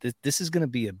mentioning it. This is going to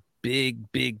be a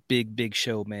big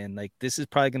show, man. Like, this is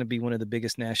probably going to be one of the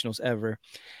biggest Nationals ever.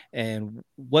 And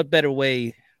what better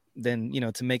way than,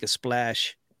 to make a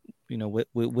splash,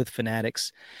 with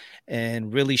Fanatics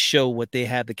and really show what they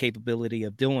have the capability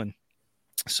of doing.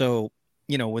 So,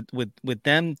 with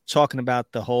them talking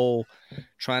about the whole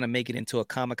trying to make it into a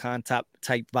Comic-Con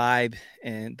type vibe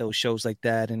and those shows like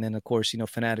that. And then of course,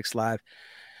 Fanatics Live,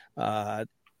 I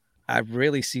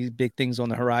really see big things on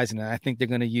the horizon. And I think they're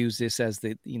going to use this as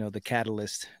the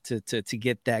catalyst to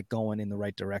get that going in the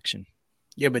right direction.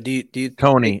 Yeah, but do you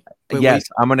Tony? Yes,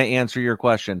 I'm going to answer your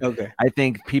question. Okay. I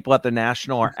think people at the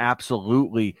National are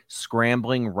absolutely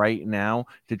scrambling right now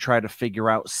to try to figure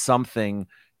out something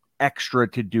extra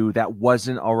to do that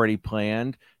wasn't already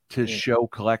planned to show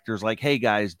collectors like, hey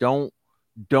guys, don't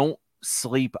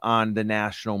sleep on the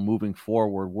National moving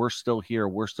forward. We're still here.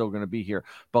 We're still going to be here.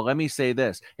 But let me say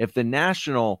this. If the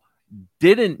National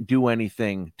didn't do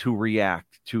anything to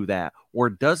react to that or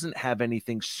doesn't have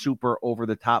anything super over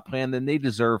the top plan, then they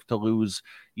deserve to lose,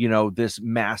 this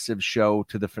massive show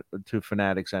to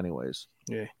Fanatics anyways.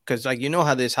 Yeah, because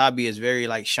how this hobby is very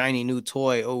like shiny new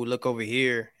toy. Oh, look over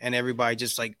here, and everybody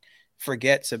just like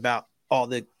forgets about all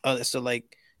the other. So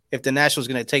like, if the National's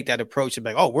going to take that approach and be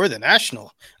like, oh, we're the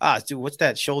National. Dude, what's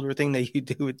that shoulder thing that you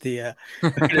do with the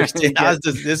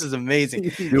this is amazing.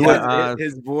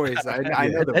 His voice. I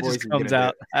know the that voice just comes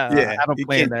out. I don't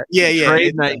plan that. Yeah.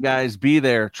 Trade night, guys, be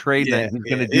there. Trade night. He's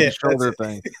going to do the shoulder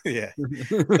thing. Yeah.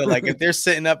 So like, if they're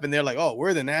sitting up and they're like, oh,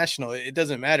 we're the National, it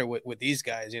doesn't matter with these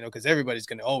guys, because everybody's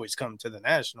going to always come to the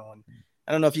National. And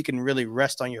I don't know if you can really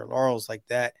rest on your laurels like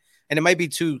that. And it might be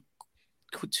too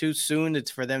soon. It's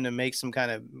for them to make some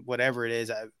kind of whatever it is,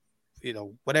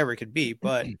 whatever it could be.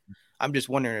 But I'm just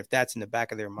wondering if that's in the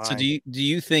back of their mind. So do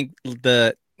you think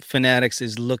the Fanatics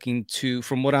is looking to,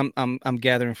 from what I'm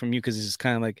gathering from you, because this is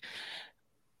kind of like,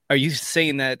 are you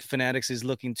saying that Fanatics is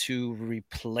looking to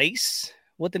replace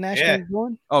what the National is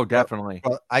doing? Oh, definitely.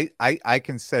 Well, I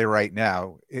can say right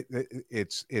now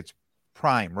it's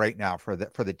prime right now for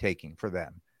the taking for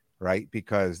them. right?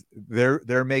 Because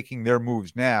they're making their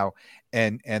moves now,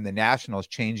 and the Nationals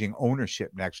changing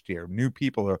ownership next year.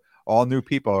 All new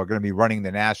people are going to be running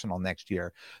the National next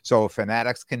year. So if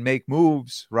Fanatics can make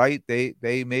moves, right, they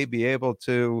may be able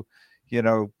to,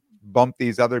 bump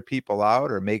these other people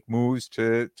out or make moves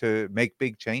to make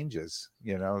big changes.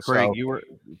 Craig, So you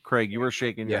were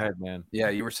shaking your head, man. Yeah,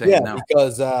 you were saying no.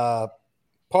 Because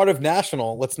part of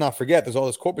National, let's not forget, there's all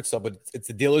this corporate stuff, but it's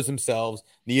the dealers themselves,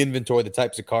 the inventory, the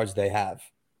types of cards they have,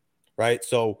 right?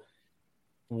 So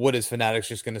what is Fanatics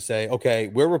just going to say? Okay,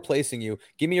 we're replacing you.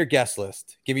 Give me your guest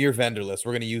list. Give me your vendor list.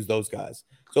 We're going to use those guys.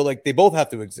 So like they both have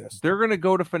to exist. They're going to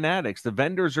go to Fanatics. The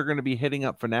vendors are going to be hitting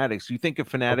up Fanatics. You think if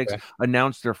Fanatics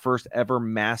announced their first ever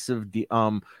massive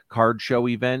card show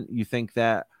event, you think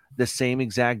that the same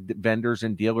exact vendors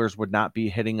and dealers would not be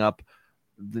hitting up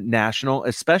the National,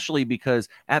 especially because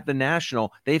at the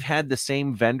National, they've had the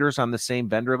same vendors on the same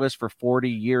vendor list for 40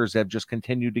 years that have just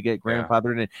continued to get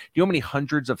grandfathered in. Do you know how many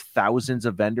hundreds of thousands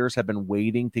of vendors have been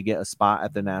waiting to get a spot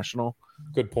at the National?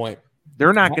 Good point.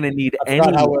 They're not going to need any.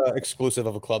 How exclusive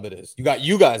of a club it is. You got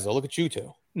you guys though. Look at you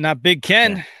two. Not Big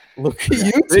Ken. Yeah. Look at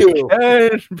you two.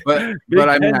 But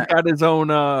I mean, got his own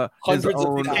hundreds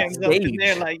of Ken's up in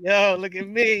there like, yo, look at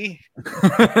me.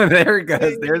 There it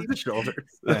goes. There's the shoulders.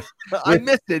 I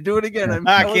missed it. Do it again.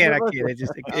 I can't.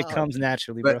 It comes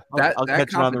naturally, bro. But I'll catch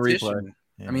it on the replay.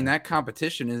 Yeah. I mean, that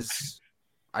competition is.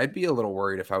 I'd be a little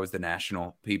worried if I was the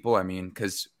National people. I mean,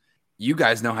 because you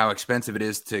guys know how expensive it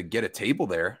is to get a table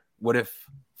there. What if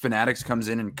Fanatics comes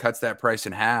in and cuts that price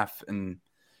in half and,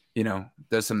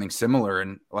 does something similar?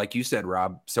 And like you said,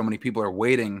 Rob, so many people are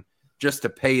waiting just to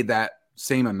pay that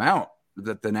same amount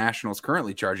that the National is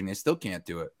currently charging. They still can't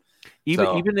do it.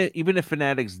 Even if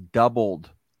Fanatics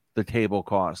doubled the table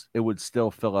cost, it would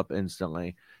still fill up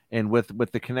instantly. And with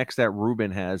the connects that Ruben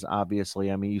has,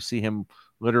 obviously, I mean, you see him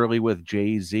literally with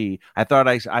Jay-Z. I thought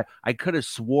I could have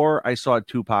swore I saw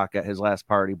Tupac at his last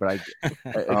party, but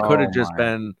it could have just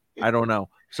been, I don't know.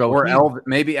 So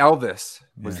maybe Elvis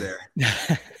was there.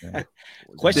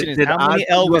 Question is, how many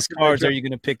Elvis cards are you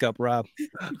going to pick up, Rob?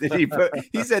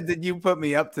 He said, did you put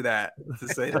me up to that to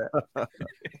say that?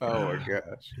 Oh my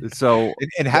gosh. So,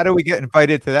 and how do we get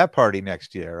invited to that party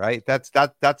next year? Right.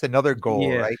 That's another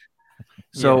goal, right?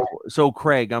 So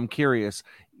Craig, I'm curious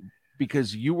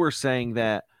because you were saying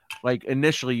that, like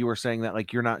initially you were saying that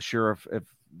like you're not sure if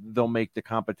they'll make the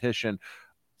competition.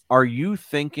 Are you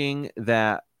thinking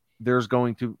that there's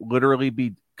going to literally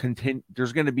be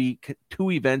there's going to be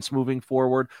two events moving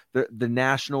forward? The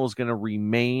National is going to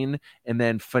remain, and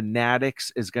then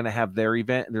Fanatics is going to have their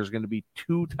event. There's going to be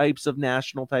two types of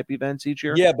National type events each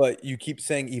year. Yeah, but you keep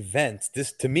saying events.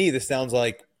 This sounds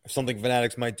like something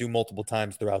Fanatics might do multiple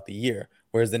times throughout the year,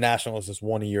 whereas the National is just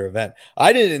 1 a year event.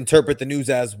 I didn't interpret the news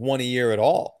as 1 a year at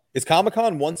all. Is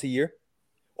Comic-Con once a year?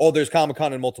 Oh, there's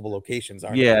Comic-Con in multiple locations,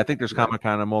 aren't there? I think there's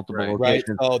Comic-Con in multiple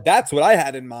locations. Right. Oh, that's what I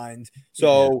had in mind.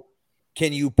 So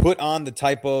can you put on the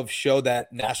type of show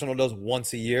that National does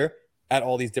once a year at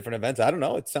all these different events? I don't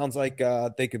know. It sounds like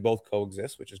they could both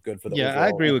coexist, which is good for the overall. I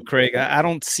agree with Craig. I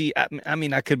don't see. I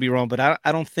mean, I could be wrong, but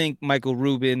I don't think Michael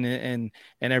Rubin and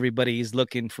everybody is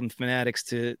looking from Fanatics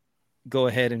to go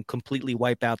ahead and completely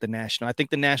wipe out the National. I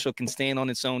think the National can stand on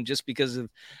its own just because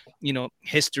of,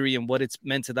 history and what it's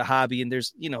meant to the hobby. And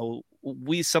there's,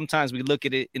 we sometimes we look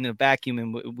at it in a vacuum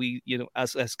and we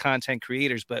us as content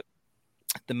creators, but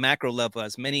the macro level,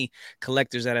 as many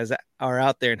collectors that are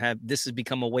out there and this has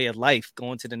become a way of life,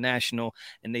 going to the National,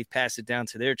 and they've passed it down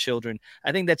to their children.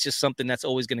 I think that's just something that's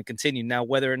always going to continue. Now,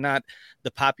 whether or not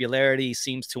the popularity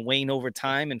seems to wane over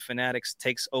time and Fanatics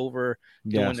takes over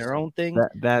doing their own thing,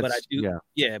 but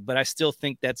I still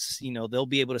think that's, they'll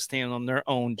be able to stand on their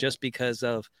own just because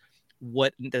of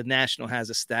what the National has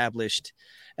established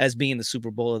as being the Super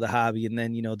Bowl of the hobby. And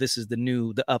then, this is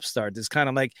the upstart. It's kind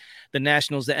of like the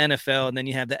Nationals, the NFL, and then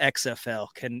you have the XFL.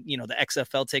 Can, the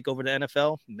XFL take over the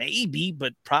NFL? Maybe,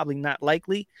 but probably not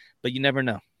likely, but you never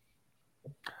know.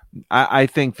 I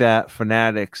think that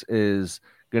Fanatics is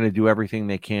going to do everything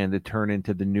they can to turn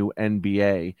into the new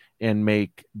NBA and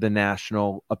make the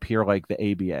National appear like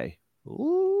the ABA.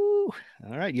 Ooh,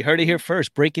 all right. You heard it here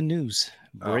first. Breaking news.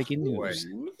 News.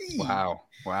 Wow.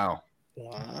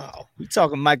 We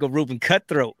talking Michael Rubin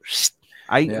cutthroat.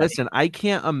 Listen, I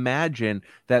can't imagine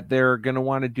that they're going to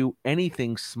want to do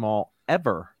anything small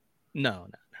ever. No.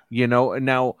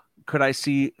 Now could I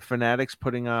see Fanatics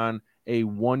putting on a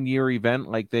 1 year event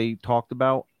like they talked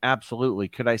about? Absolutely.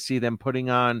 Could I see them putting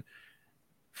on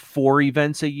 4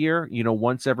 events a year,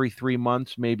 once every 3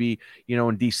 months, maybe,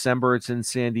 in December it's in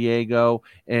San Diego,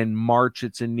 in March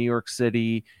it's in New York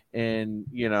City, and,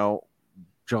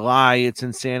 July, it's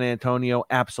in San Antonio.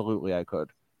 Absolutely, I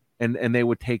could. And they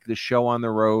would take the show on the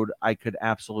road. I could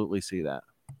absolutely see that.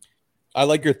 I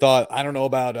like your thought. I don't know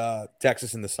about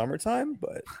Texas in the summertime,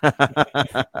 but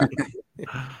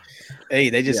Hey,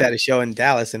 they just had a show in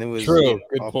Dallas, and it was true.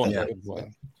 Good off point. the- Good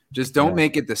point. Just don't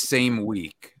make it the same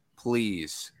week,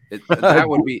 please. That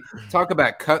would be talk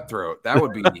about cutthroat. That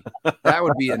would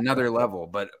be another level.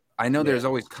 But I know there's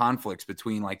always conflicts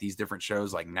between like these different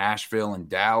shows, like Nashville and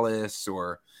Dallas,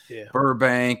 or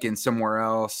Burbank and somewhere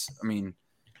else. I mean,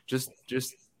 just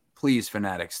please,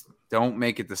 fanatics, don't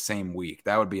make it the same week.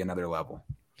 That would be another level.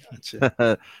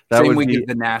 That Same would week be, as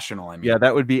the national. I mean, yeah,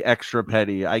 that would be extra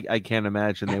petty. I can't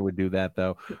imagine they would do that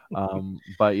though.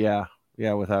 But yeah,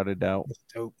 without a doubt.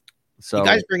 Dope. So You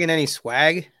guys bringing any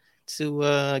swag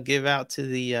to give out to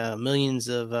the millions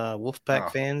of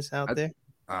Wolfpack fans out there?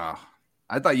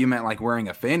 I thought you meant like wearing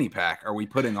a fanny pack. Are we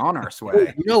putting on our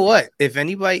swag? You know what? If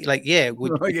anybody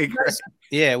would Okay,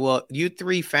 great. well, you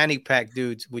three fanny pack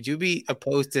dudes, would you be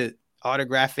opposed to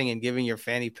autographing and giving your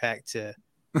fanny pack to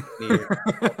your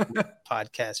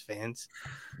podcast fans?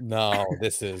 No,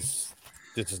 this is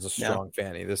a strong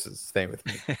fanny. This is staying with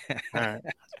me. All right,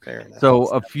 fair enough. So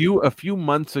a few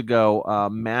months ago,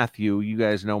 Matthew, you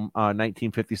guys know,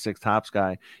 1956 Tops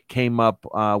guy, came up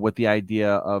with the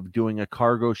idea of doing a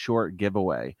cargo short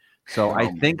giveaway. So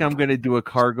I think I'm going to do a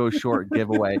cargo short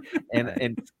giveaway,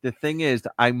 and the thing is,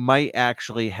 I might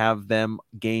actually have them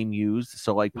game used,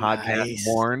 so like podcast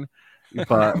worn.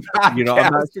 But you know,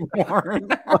 I'm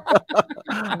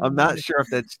not sure if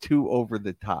that's too over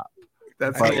the top.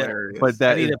 That's hilarious. But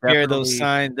that I need a pair of those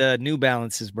signed New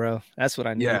Balances, bro. That's what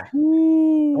I need. Yeah.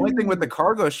 The only thing with the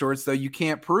cargo shorts, though, you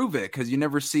can't prove it because you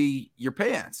never see your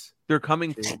pants. They're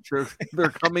coming. They're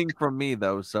coming from me,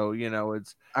 though. So you know,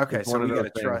 it's okay. It's so one we of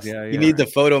gotta those trust. things. Yeah, You need the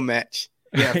photo match.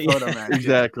 Yeah, photo match.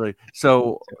 Exactly.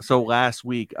 So last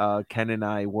week, Ken and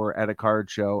I were at a card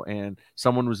show, and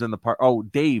someone was in the park. Oh,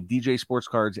 Dave, DJ Sports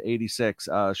Cards 86.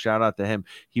 Shout out to him.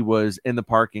 He was in the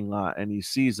parking lot, and he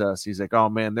sees us. He's like, "Oh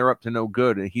man, they're up to no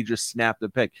good," and he just snapped a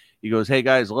pic. He goes, "Hey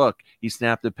guys, look!" He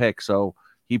snapped a pic. So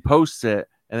he posts it,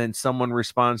 and then someone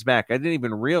responds back. I didn't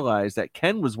even realize that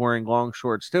Ken was wearing long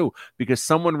shorts too, because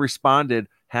someone responded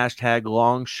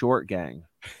 #long short gang.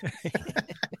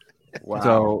 Wow.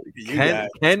 So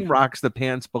Ken rocks the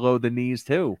pants below the knees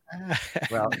too.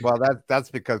 Well, that's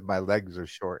because my legs are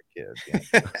short, kid.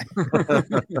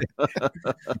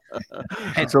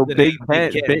 Yeah. So Big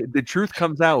Ken, the truth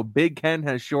comes out. Big Ken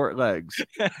has short legs.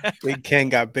 Big Ken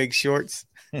got big shorts.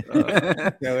 Is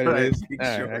that what it is?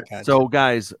 All right, I got So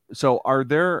guys,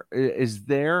 is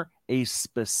there a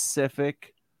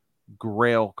specific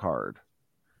Grail card?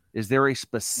 Is there a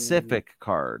specific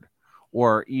card?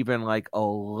 Or even like a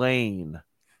lane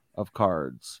of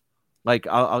cards, like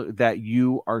that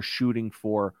you are shooting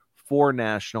for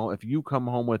national. If you come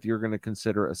home with, you're going to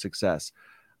consider a success.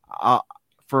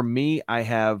 For me, I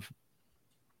have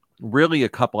really a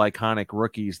couple iconic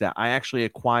rookies that I actually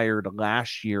acquired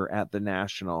last year at the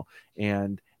national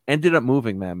and ended up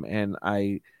moving them. And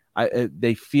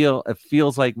it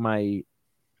feels like my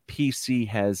PC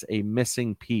has a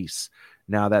missing piece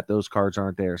now that those cards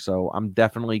aren't there. So I'm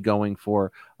definitely going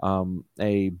for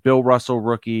a Bill Russell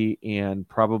rookie and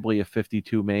probably a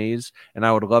 52 Mays. And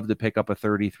I would love to pick up a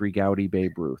 33 Gaudy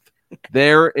Babe Ruth.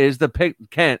 There is the pick.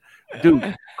 Kent,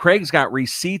 dude, Craig's got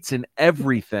receipts and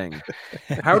everything.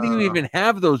 How do you even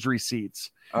have those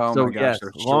receipts? Oh so my gosh,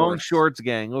 yes, long shorts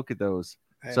gang. Look at those.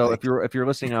 So if you're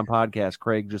listening on podcast,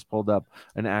 Craig just pulled up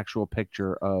an actual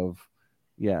picture of.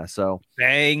 Yeah, so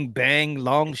bang,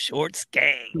 long shorts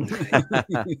gang.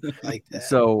 like that.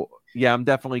 So yeah, I'm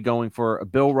definitely going for a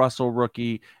Bill Russell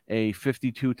rookie, a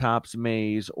 52 Tops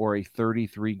Mays, or a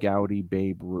 33 Gaudy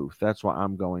Babe Ruth. That's what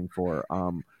I'm going for.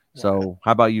 So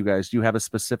how about you guys? Do you have a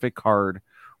specific card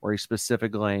or a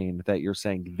specific lane that you're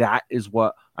saying that is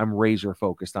what I'm razor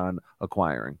focused on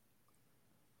acquiring?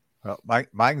 Well,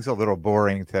 mine's a little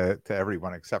boring to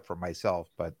everyone except for myself,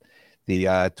 but the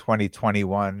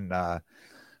 2021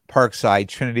 Parkside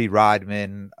Trinity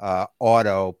Rodman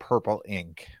auto purple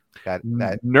ink. That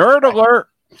nerd alert.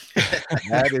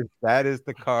 that is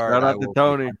the card. Shout out to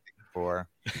Tony for.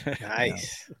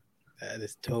 Nice. That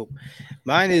is dope.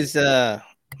 Mine is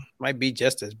might be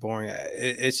just as boring.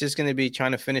 It's just going to be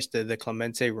trying to finish the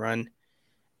Clemente run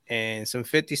and some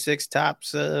 56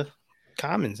 Tops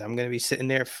commons. I'm going to be sitting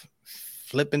there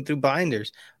flipping through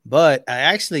binders. But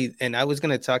I was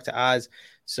going to talk to Oz.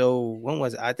 So when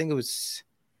was it? I think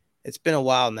it's been a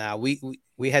while now. We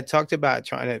had talked about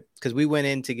trying to, because we went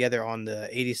in together on the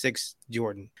 86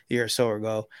 Jordan a year or so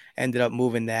ago, ended up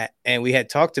moving that. And we had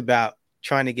talked about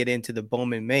trying to get into the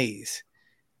Bowman Mays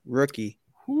rookie.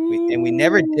 we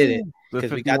never did it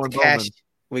because we got the 51 cash. Bowman.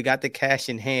 We got the cash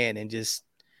in hand and just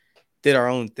did our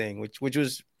own thing, which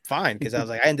was fine because I was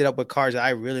like, I ended up with cards that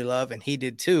I really love, and he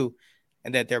did too,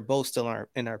 and that they're both still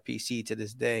in our PC to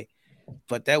this day.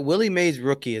 But that Willie Mays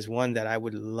rookie is one that I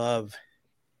would love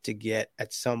to get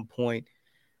at some point.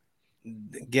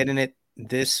 Getting it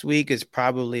this week is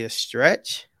probably a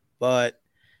stretch, but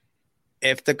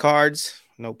if the cards,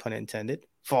 no pun intended,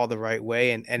 fall the right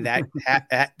way, and that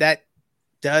that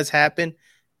does happen,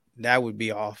 that would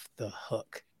be off the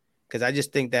hook. Because I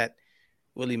just think that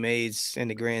Willie Mays, in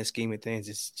the grand scheme of things,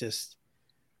 is just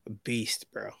a beast,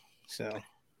 bro. So,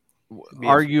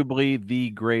 arguably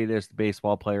the greatest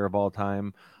baseball player of all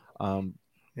time.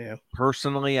 Yeah.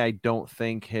 Personally, I don't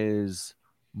think his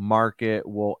market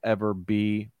will ever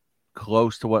be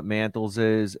close to what Mantle's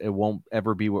is. It won't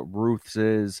ever be what Ruth's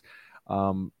is.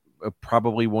 It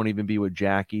probably won't even be what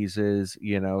Jackie's is,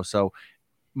 So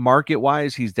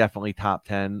market-wise, he's definitely top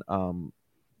 10.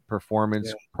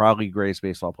 Performance, probably greatest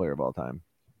baseball player of all time.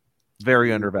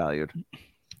 Very undervalued.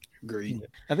 Agreed.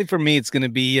 I think for me, it's going to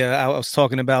be, I was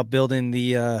talking about building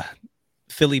the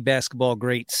Philly basketball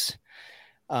greats.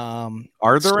 Are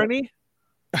there any?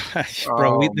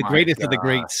 Bro, the greatest of the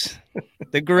greats.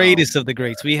 The greatest of the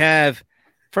greats. We have,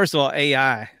 first of all,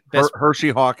 AI.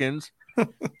 Hershey Hawkins.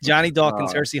 Johnny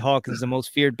Dawkins, Hersey Hawkins, the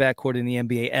most feared backcourt in the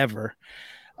NBA ever.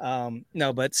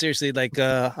 No, but seriously,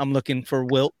 I'm looking for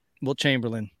Wilt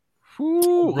Chamberlain.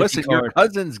 Ooh, listen, your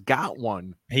cousin's got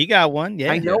one. He got one.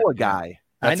 Yeah, I know a guy.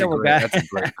 I know a guy. That's a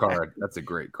great card. That's a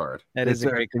great card. That is a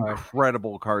great card.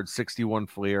 Incredible card. 61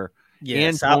 Fleer. Yeah,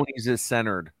 and Tony's is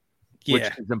centered, which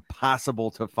is impossible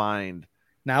to find.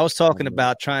 Now I was talking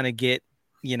about trying to get,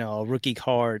 a rookie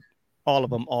card, all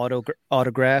of them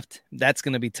autographed. That's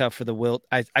going to be tough for the Wilt.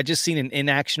 I just seen an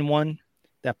in-action one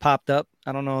that popped up.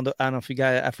 I don't know if you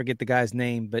guys, I forget the guy's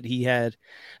name, but he had,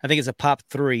 I think it's a pop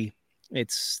 3.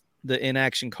 It's the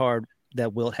in-action card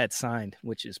that Wilt had signed,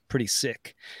 which is pretty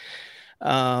sick.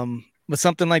 But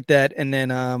something like that. And then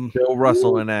Bill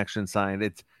Russell in action signed.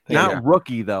 It's not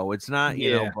rookie though. It's not,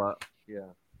 but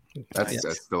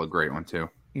that's still a great one too.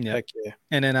 Yeah.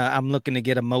 And then I'm looking to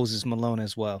get a Moses Malone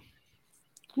as well.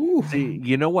 Ooh. See,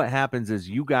 what happens is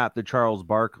you got the Charles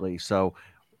Barkley. So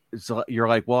you're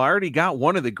like, well, I already got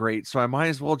one of the greats, so I might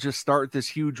as well just start this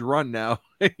huge run now.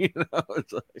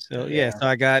 So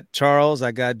I got Charles,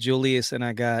 I got Julius, and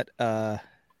I got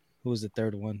who was the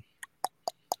third one?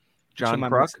 John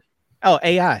Kruk. Oh,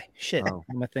 AI. Shit. What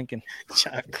am I thinking?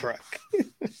 John Kruk.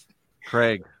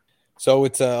 Craig. So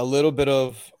it's a little bit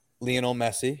of Lionel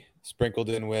Messi sprinkled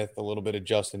in with a little bit of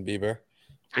Justin Bieber.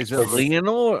 Is it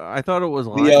Lionel? I thought it was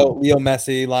Lionel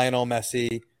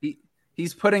Messi.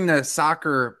 He's putting the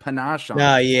soccer panache on.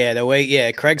 The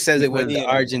way, Craig says it with the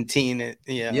Argentine.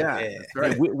 Yeah. That's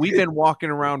right. We've been walking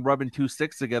around rubbing 2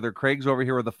 sticks together. Craig's over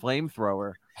here with a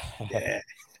flamethrower. Yeah.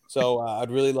 So I'd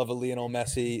really love a Lionel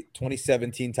Messi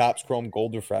 2017 Topps Chrome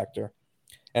Gold Refractor.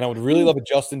 And I would really love a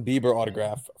Justin Bieber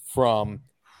autograph from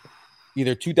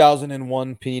either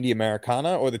 2001 Panini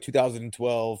Americana or the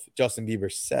 2012 Justin Bieber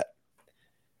set.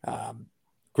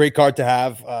 Great card to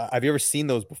have. Have you ever seen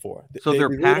those before? So they're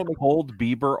pack-hold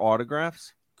Bieber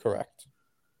autographs? Correct.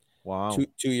 Wow.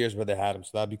 2 years where they had them,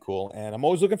 so that'd be cool. And I'm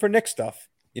always looking for Knicks stuff.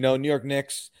 New York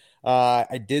Knicks.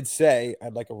 I did say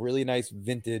I'd like a really nice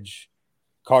vintage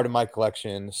card in my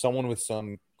collection, someone with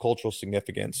some cultural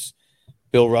significance.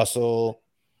 Bill Russell,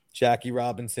 Jackie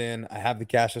Robinson. I have the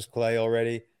Cassius Clay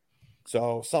already.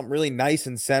 So something really nice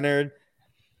and centered.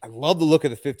 I love the look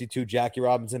of the 52 Jackie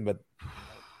Robinson, but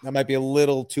that might be a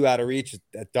little too out of reach.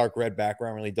 That dark red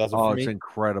background really does it for me. Oh, it's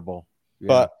incredible. Yeah.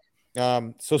 But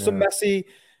some Messi,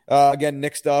 again,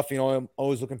 Nick stuff. I'm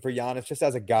always looking for Giannis just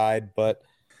as a guide. But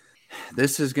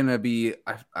this is going to be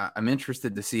I'm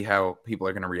interested to see how people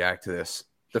are going to react to this.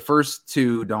 The first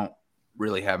two don't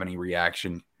really have any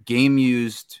reaction. Game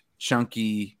used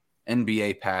chunky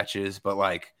NBA patches, but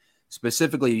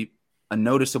specifically a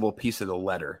noticeable piece of the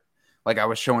letter. I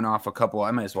was showing off a couple.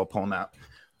 I might as well pull them out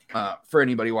for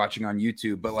anybody watching on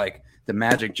YouTube. But the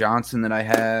Magic Johnson that I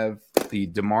have, the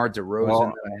DeMar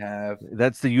DeRozan that I have.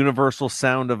 That's the universal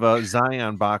sound of a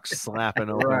Zion box slapping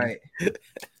open. Right.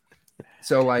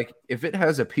 So if it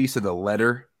has a piece of the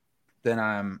letter, then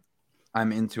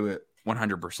I'm into it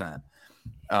 100%.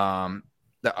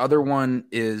 The other one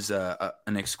is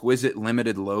an exquisite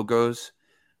limited logos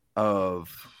of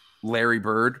Larry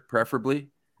Bird, preferably.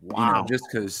 Wow. Just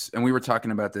because, and we were talking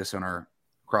about this on our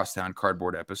Crosstown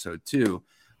Cardboard episode too,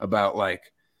 about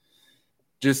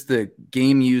just the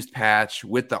game used patch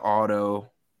with the auto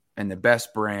and the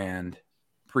best brand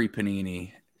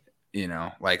pre-Panini. You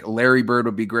know, like Larry Bird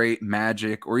would be great,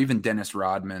 Magic, or even Dennis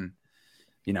Rodman.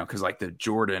 You know, because like the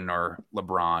Jordan or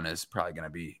LeBron is probably going to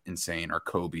be insane, or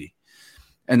Kobe.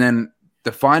 And then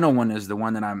the final one is the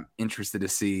one that I'm interested to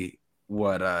see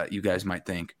what you guys might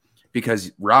think.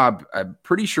 Because, Rob, I'm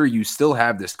pretty sure you still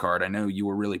have this card. I know you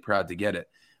were really proud to get it.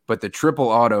 But the triple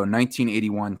auto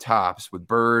 1981 Topps with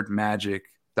Bird, Magic,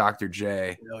 Dr.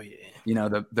 J. Oh, yeah. You know,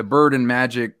 the Bird and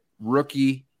Magic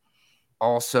rookie,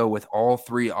 also with all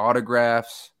 3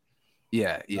 autographs.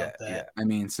 Yeah. I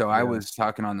mean, so I was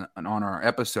talking on our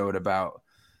episode about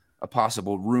a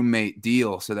possible roommate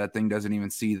deal, so that thing doesn't even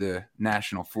see the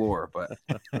national floor. But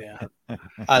yeah,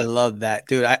 I love that,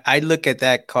 dude. I look at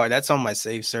that card. That's on my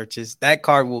save searches. That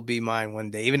card will be mine one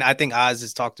day. Even I think Oz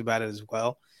has talked about it as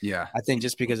well. Yeah, I think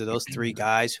just because of those 3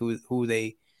 guys, who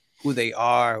they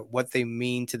are, what they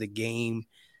mean to the game,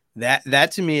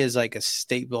 that to me is like a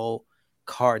staple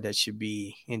card that should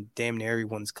be in damn near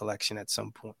everyone's collection at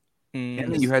some point.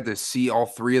 And you had to see all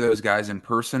 3 of those guys in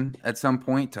person at some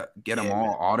point to get them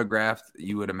all autographed.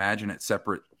 You would imagine at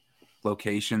separate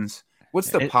locations. What's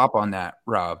the pop on that,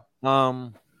 Rob?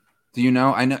 Do you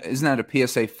know? I know, isn't that a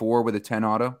PSA 4 with a 10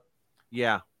 auto?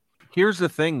 Yeah. Here's the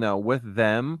thing though with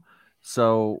them.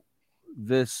 So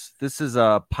this is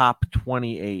a pop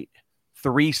 28,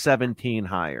 317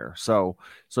 higher. So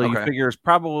you figure it's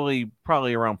probably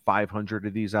around 500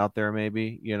 of these out there,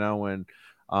 maybe, you know, and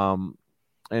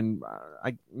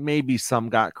I maybe some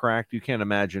got cracked. You can't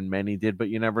imagine many did, but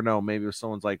you never know. Maybe if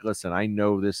someone's like, listen, I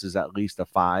know this is at least a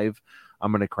 5,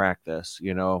 I'm going to crack this,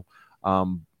 you know?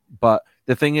 But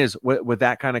the thing is with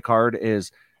that kind of card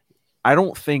is I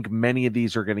don't think many of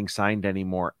these are getting signed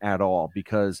anymore at all,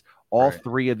 because all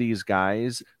 3 of these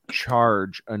guys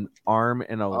charge an arm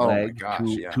and a leg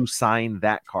to sign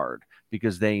that card,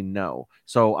 because they know.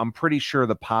 So I'm pretty sure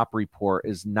the pop report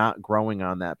is not growing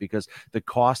on that, because the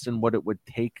cost and what it would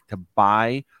take to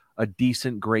buy a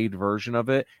decent grade version of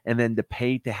it and then to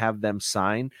pay to have them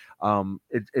sign,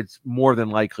 it's more than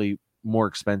likely more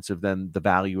expensive than the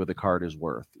value of the card is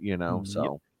worth, you know?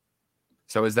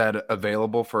 So is that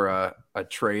available for a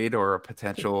trade or a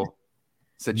potential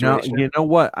situation? No, you know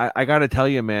what? I got to tell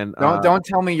you, man. Don't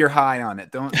tell me you're high on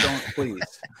it. Don't please.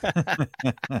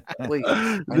 Please.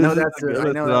 I know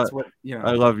that's what, you know.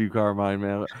 I love you, Carmine,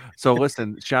 man. So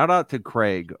listen, shout out to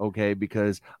Craig, okay?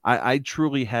 Because I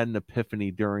truly had an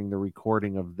epiphany during the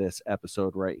recording of this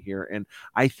episode right here. And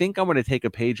I think I'm going to take a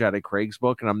page out of Craig's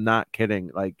book, and I'm not kidding.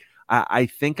 Like, I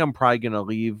think I'm probably going to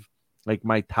leave like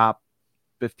my top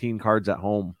 15 cards at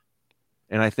home.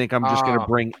 And I think I'm just going to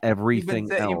bring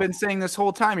everything. You've been saying this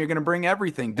whole time you're going to bring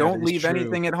everything. Don't leave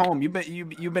anything at home.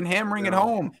 You've been hammering at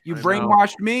home. You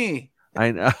brainwashed me.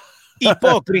 I know.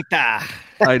 Hypocrita.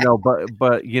 I know,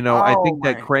 but you know, I think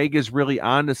that Craig is really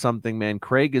onto something, man.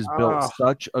 Craig has built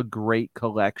such a great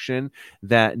collection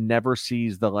that never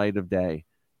sees the light of day.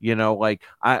 You know, like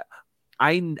I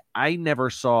never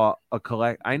saw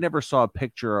a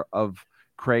picture of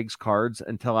Craig's cards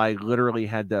until I literally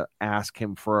had to ask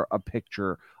him for a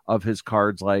picture of his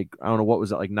cards. Like, I don't know, what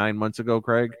was it, like 9 months ago,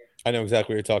 Craig? I know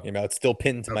exactly what you're talking about. It's still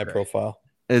pinned to my profile.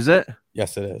 Is it?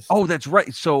 Yes, it is. Oh, that's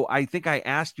right. So I think I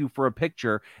asked you for a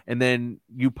picture, and then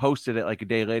you posted it like a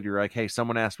day later. You're like, hey,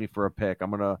 someone asked me for a pic.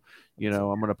 I'm going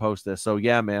to post this. So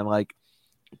yeah, man, like,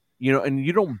 you know, and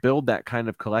you don't build that kind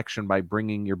of collection by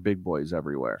bringing your big boys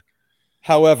everywhere.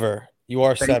 However, you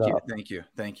are set up. Thank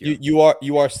you.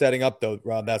 You are setting up though,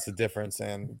 Rob. That's the difference.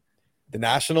 And the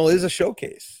National is a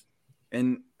showcase.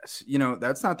 And you know,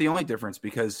 that's not the only difference,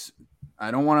 because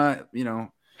I don't want to, you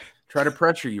know, try to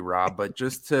pressure you, Rob, but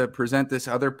just to present this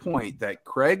other point that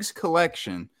Craig's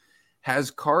collection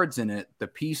has cards in it. The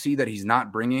PC that he's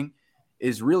not bringing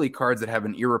is really cards that have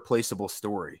an irreplaceable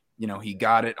story. You know, he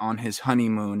got it on his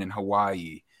honeymoon in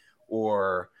Hawaii,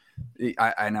 or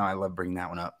I know I love bringing that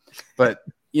one up, but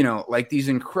you know, like these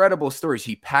incredible stories.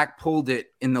 He pulled it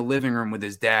in the living room with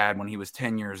his dad when he was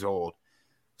 10 years old.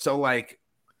 So like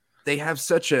they have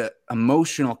such a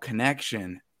emotional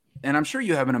connection, and I'm sure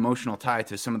you have an emotional tie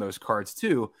to some of those cards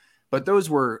too, but those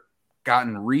were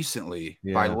gotten recently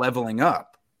by leveling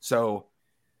up. So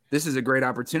this is a great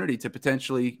opportunity to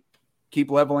potentially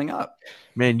keep leveling up.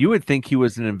 Man, you would think he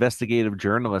was an investigative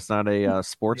journalist, not a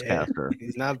sportscaster.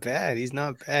 He's not bad.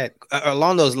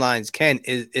 Along those lines, Ken,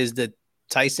 is the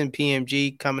Tyson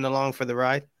PMG coming along for the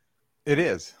ride? It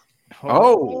is. Are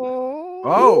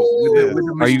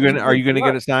you gonna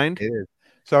get it signed? It is.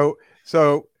 So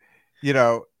you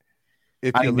know,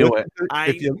 if you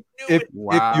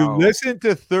listen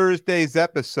to Thursday's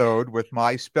episode with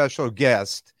my special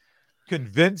guest,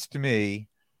 convinced me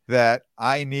that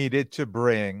I needed to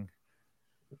bring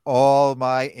all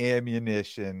my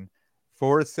ammunition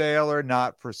for sale or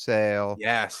not for sale.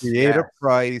 Yes. Create yes. a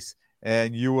price,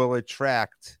 and you will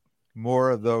attract more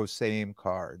of those same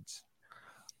cards.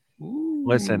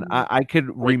 Listen, I could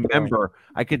remember.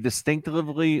 I could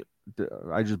distinctively.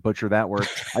 I just butchered that word.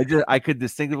 I could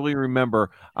distinctively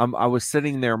remember. I was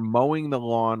sitting there mowing the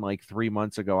lawn like 3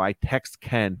 months ago. I text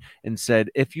Ken and said,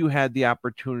 "If you had the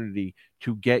opportunity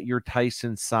to get your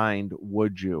Tyson signed,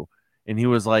 would you?" And he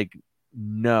was like,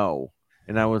 "No."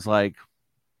 And I was like,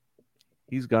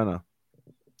 "He's gonna.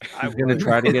 He's gonna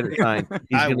try to get it signed.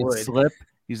 He's gonna slip.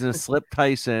 He's gonna slip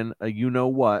Tyson. You know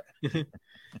what?"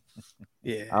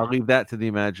 Yeah, I'll leave that to the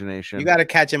imagination. you got to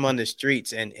catch him on the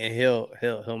streets, and he'll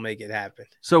make it happen.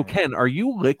 So, Ken, are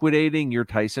you liquidating your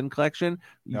Tyson collection?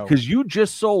 No. Because you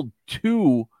just sold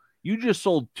two. You just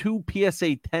sold 2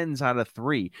 PSA 10s out of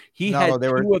 3. He had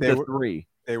they were, 2 of they the were, 3.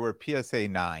 They were PSA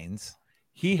 9s.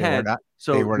 He They had were not,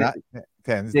 so they were not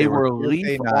 10s. They were PSA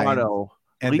Leaf 9s, Auto,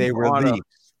 and Leaf they were Auto.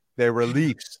 Leafs. They were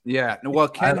Leafs. Yeah. Well,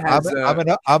 Ken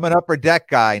I'm an upper deck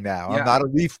guy now. Yeah. I'm not a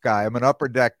Leaf guy. I'm an upper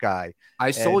deck guy. I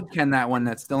sold Ken that one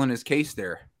that's still in his case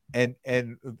there. And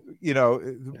you know,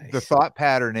 the thought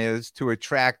pattern is to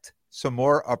attract some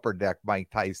more upper deck Mike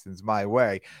Tysons my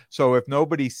way. So if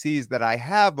nobody sees that I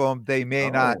have them, they may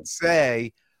not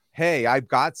say, "Hey, I've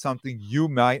got something you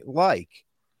might like."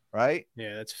 Right?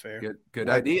 Yeah, that's fair. Good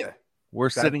idea. We're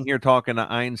sitting here talking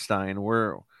to Einstein.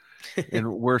 We're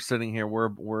sitting here.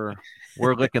 We're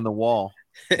licking the wall.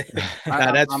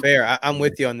 That's fair. I'm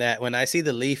with you on that. When I see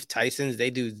the Leaf Tysons, they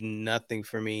do nothing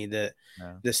for me. The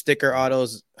sticker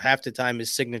autos, half the time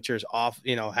his signature's off,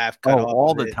 half cut off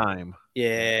all the time.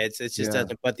 Yeah, it's just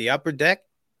doesn't. But the upper deck,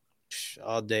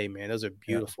 all day, man. Those are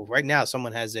beautiful. Right now,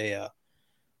 someone has the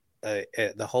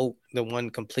one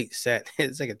complete set.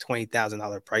 It's like a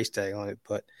 $20,000 price tag on it.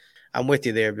 But I'm with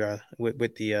you there, bro.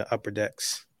 With the upper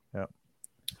decks. Yeah.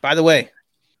 By the way,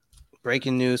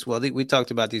 breaking news. Well, we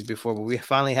talked about these before, but we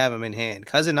finally have them in hand.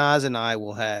 Cousin Oz and I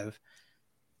will have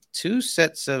 2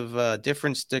 sets of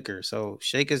different stickers. So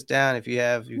shake us down if you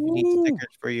need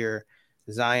stickers for your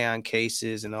Zion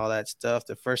cases and all that stuff.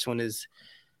 The first one is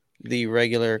the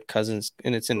regular Cousins,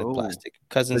 and it's in the plastic.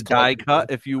 Cousins, the die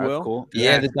cut, if you will. That's cool.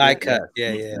 Yeah, the die cut.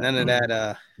 Yeah. None of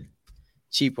that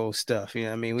cheapo stuff. You know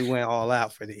what I mean? We went all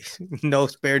out for these. No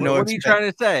spare, no. What are you trying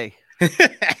to say?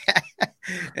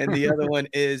 And the other one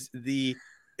is the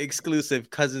exclusive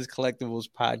Cousins Collectibles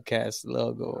podcast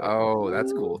logo. Oh,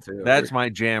 that's cool too. That's my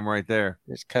jam right there.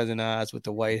 There's Cousin Oz with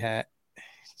the white hat,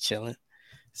 chilling.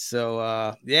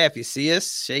 So if you see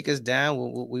us, shake us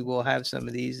down. We will have some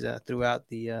of these throughout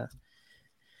the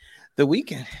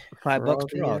weekend.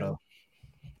 $5 per auto.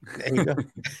 There you go.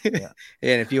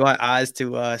 And if you want Oz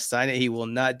to sign it, he will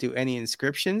not do any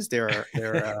inscriptions.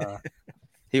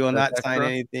 He will not sign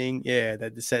anything. Yeah,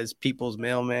 that says People's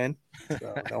Mailman.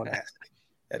 So don't ask.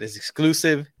 That is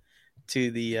exclusive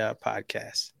to the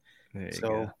podcast.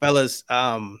 So, fellas,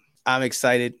 I'm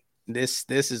excited. This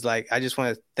is like, I just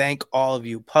want to thank all of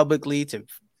you publicly to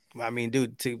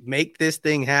make this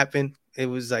thing happen. It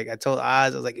was like, I told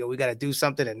Oz, I was like, yo, we got to do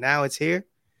something. And now it's here.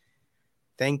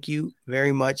 Thank you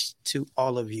very much to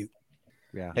all of you.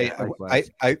 Yeah. Hey,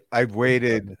 I've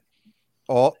waited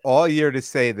all year to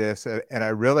say this, and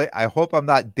I hope I'm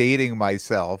not dating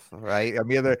myself, right? I'm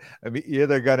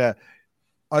either gonna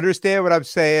understand what I'm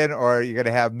saying or you're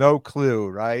gonna have no clue,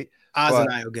 right? Oz and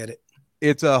I will get it.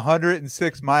 It's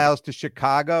 106 miles to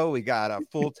Chicago. We got a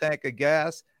full tank of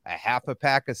gas, a half a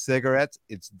pack of cigarettes.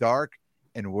 It's dark,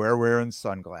 and we're wearing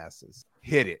sunglasses.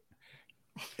 Hit it.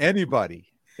 Anybody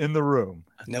in the room?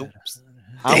 Nope.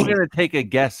 I'm going to take a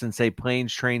guess and say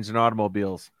planes, trains, and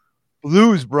automobiles.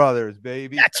 Blues Brothers,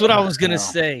 baby. That's what I was going to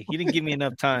say. You didn't give me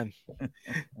enough time.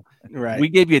 Right. We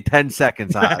gave you 10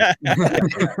 seconds on it.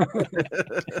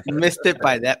 You missed it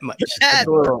by that much. That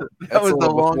was the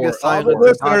longest All the silence.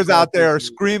 listeners out there are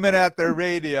screaming at their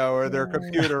radio or their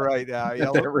computer right now.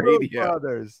 Their radio.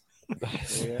 Brothers.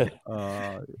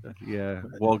 Yeah.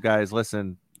 Well, guys,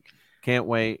 listen. Can't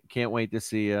wait to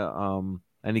see you.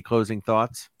 Any closing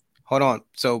thoughts? Hold on.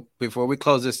 So before we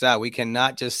close this out, we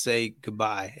cannot just say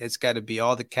goodbye. It's got to be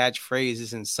all the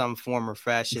catchphrases in some form or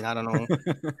fashion. I don't know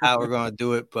how we're going to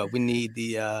do it, but we need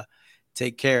the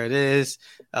take care of this.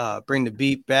 Bring the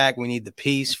beat back. We need the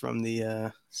peace from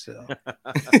the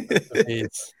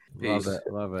Peace.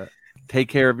 Love it. Take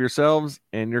care of yourselves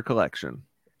and your collection.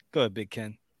 Go ahead, Big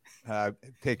Ken.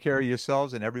 Take care of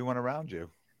yourselves and everyone around you.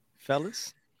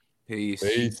 Fellas. Peace.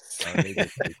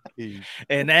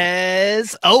 And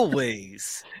as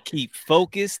always, keep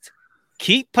focused,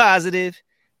 keep positive,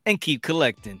 and keep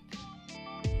collecting.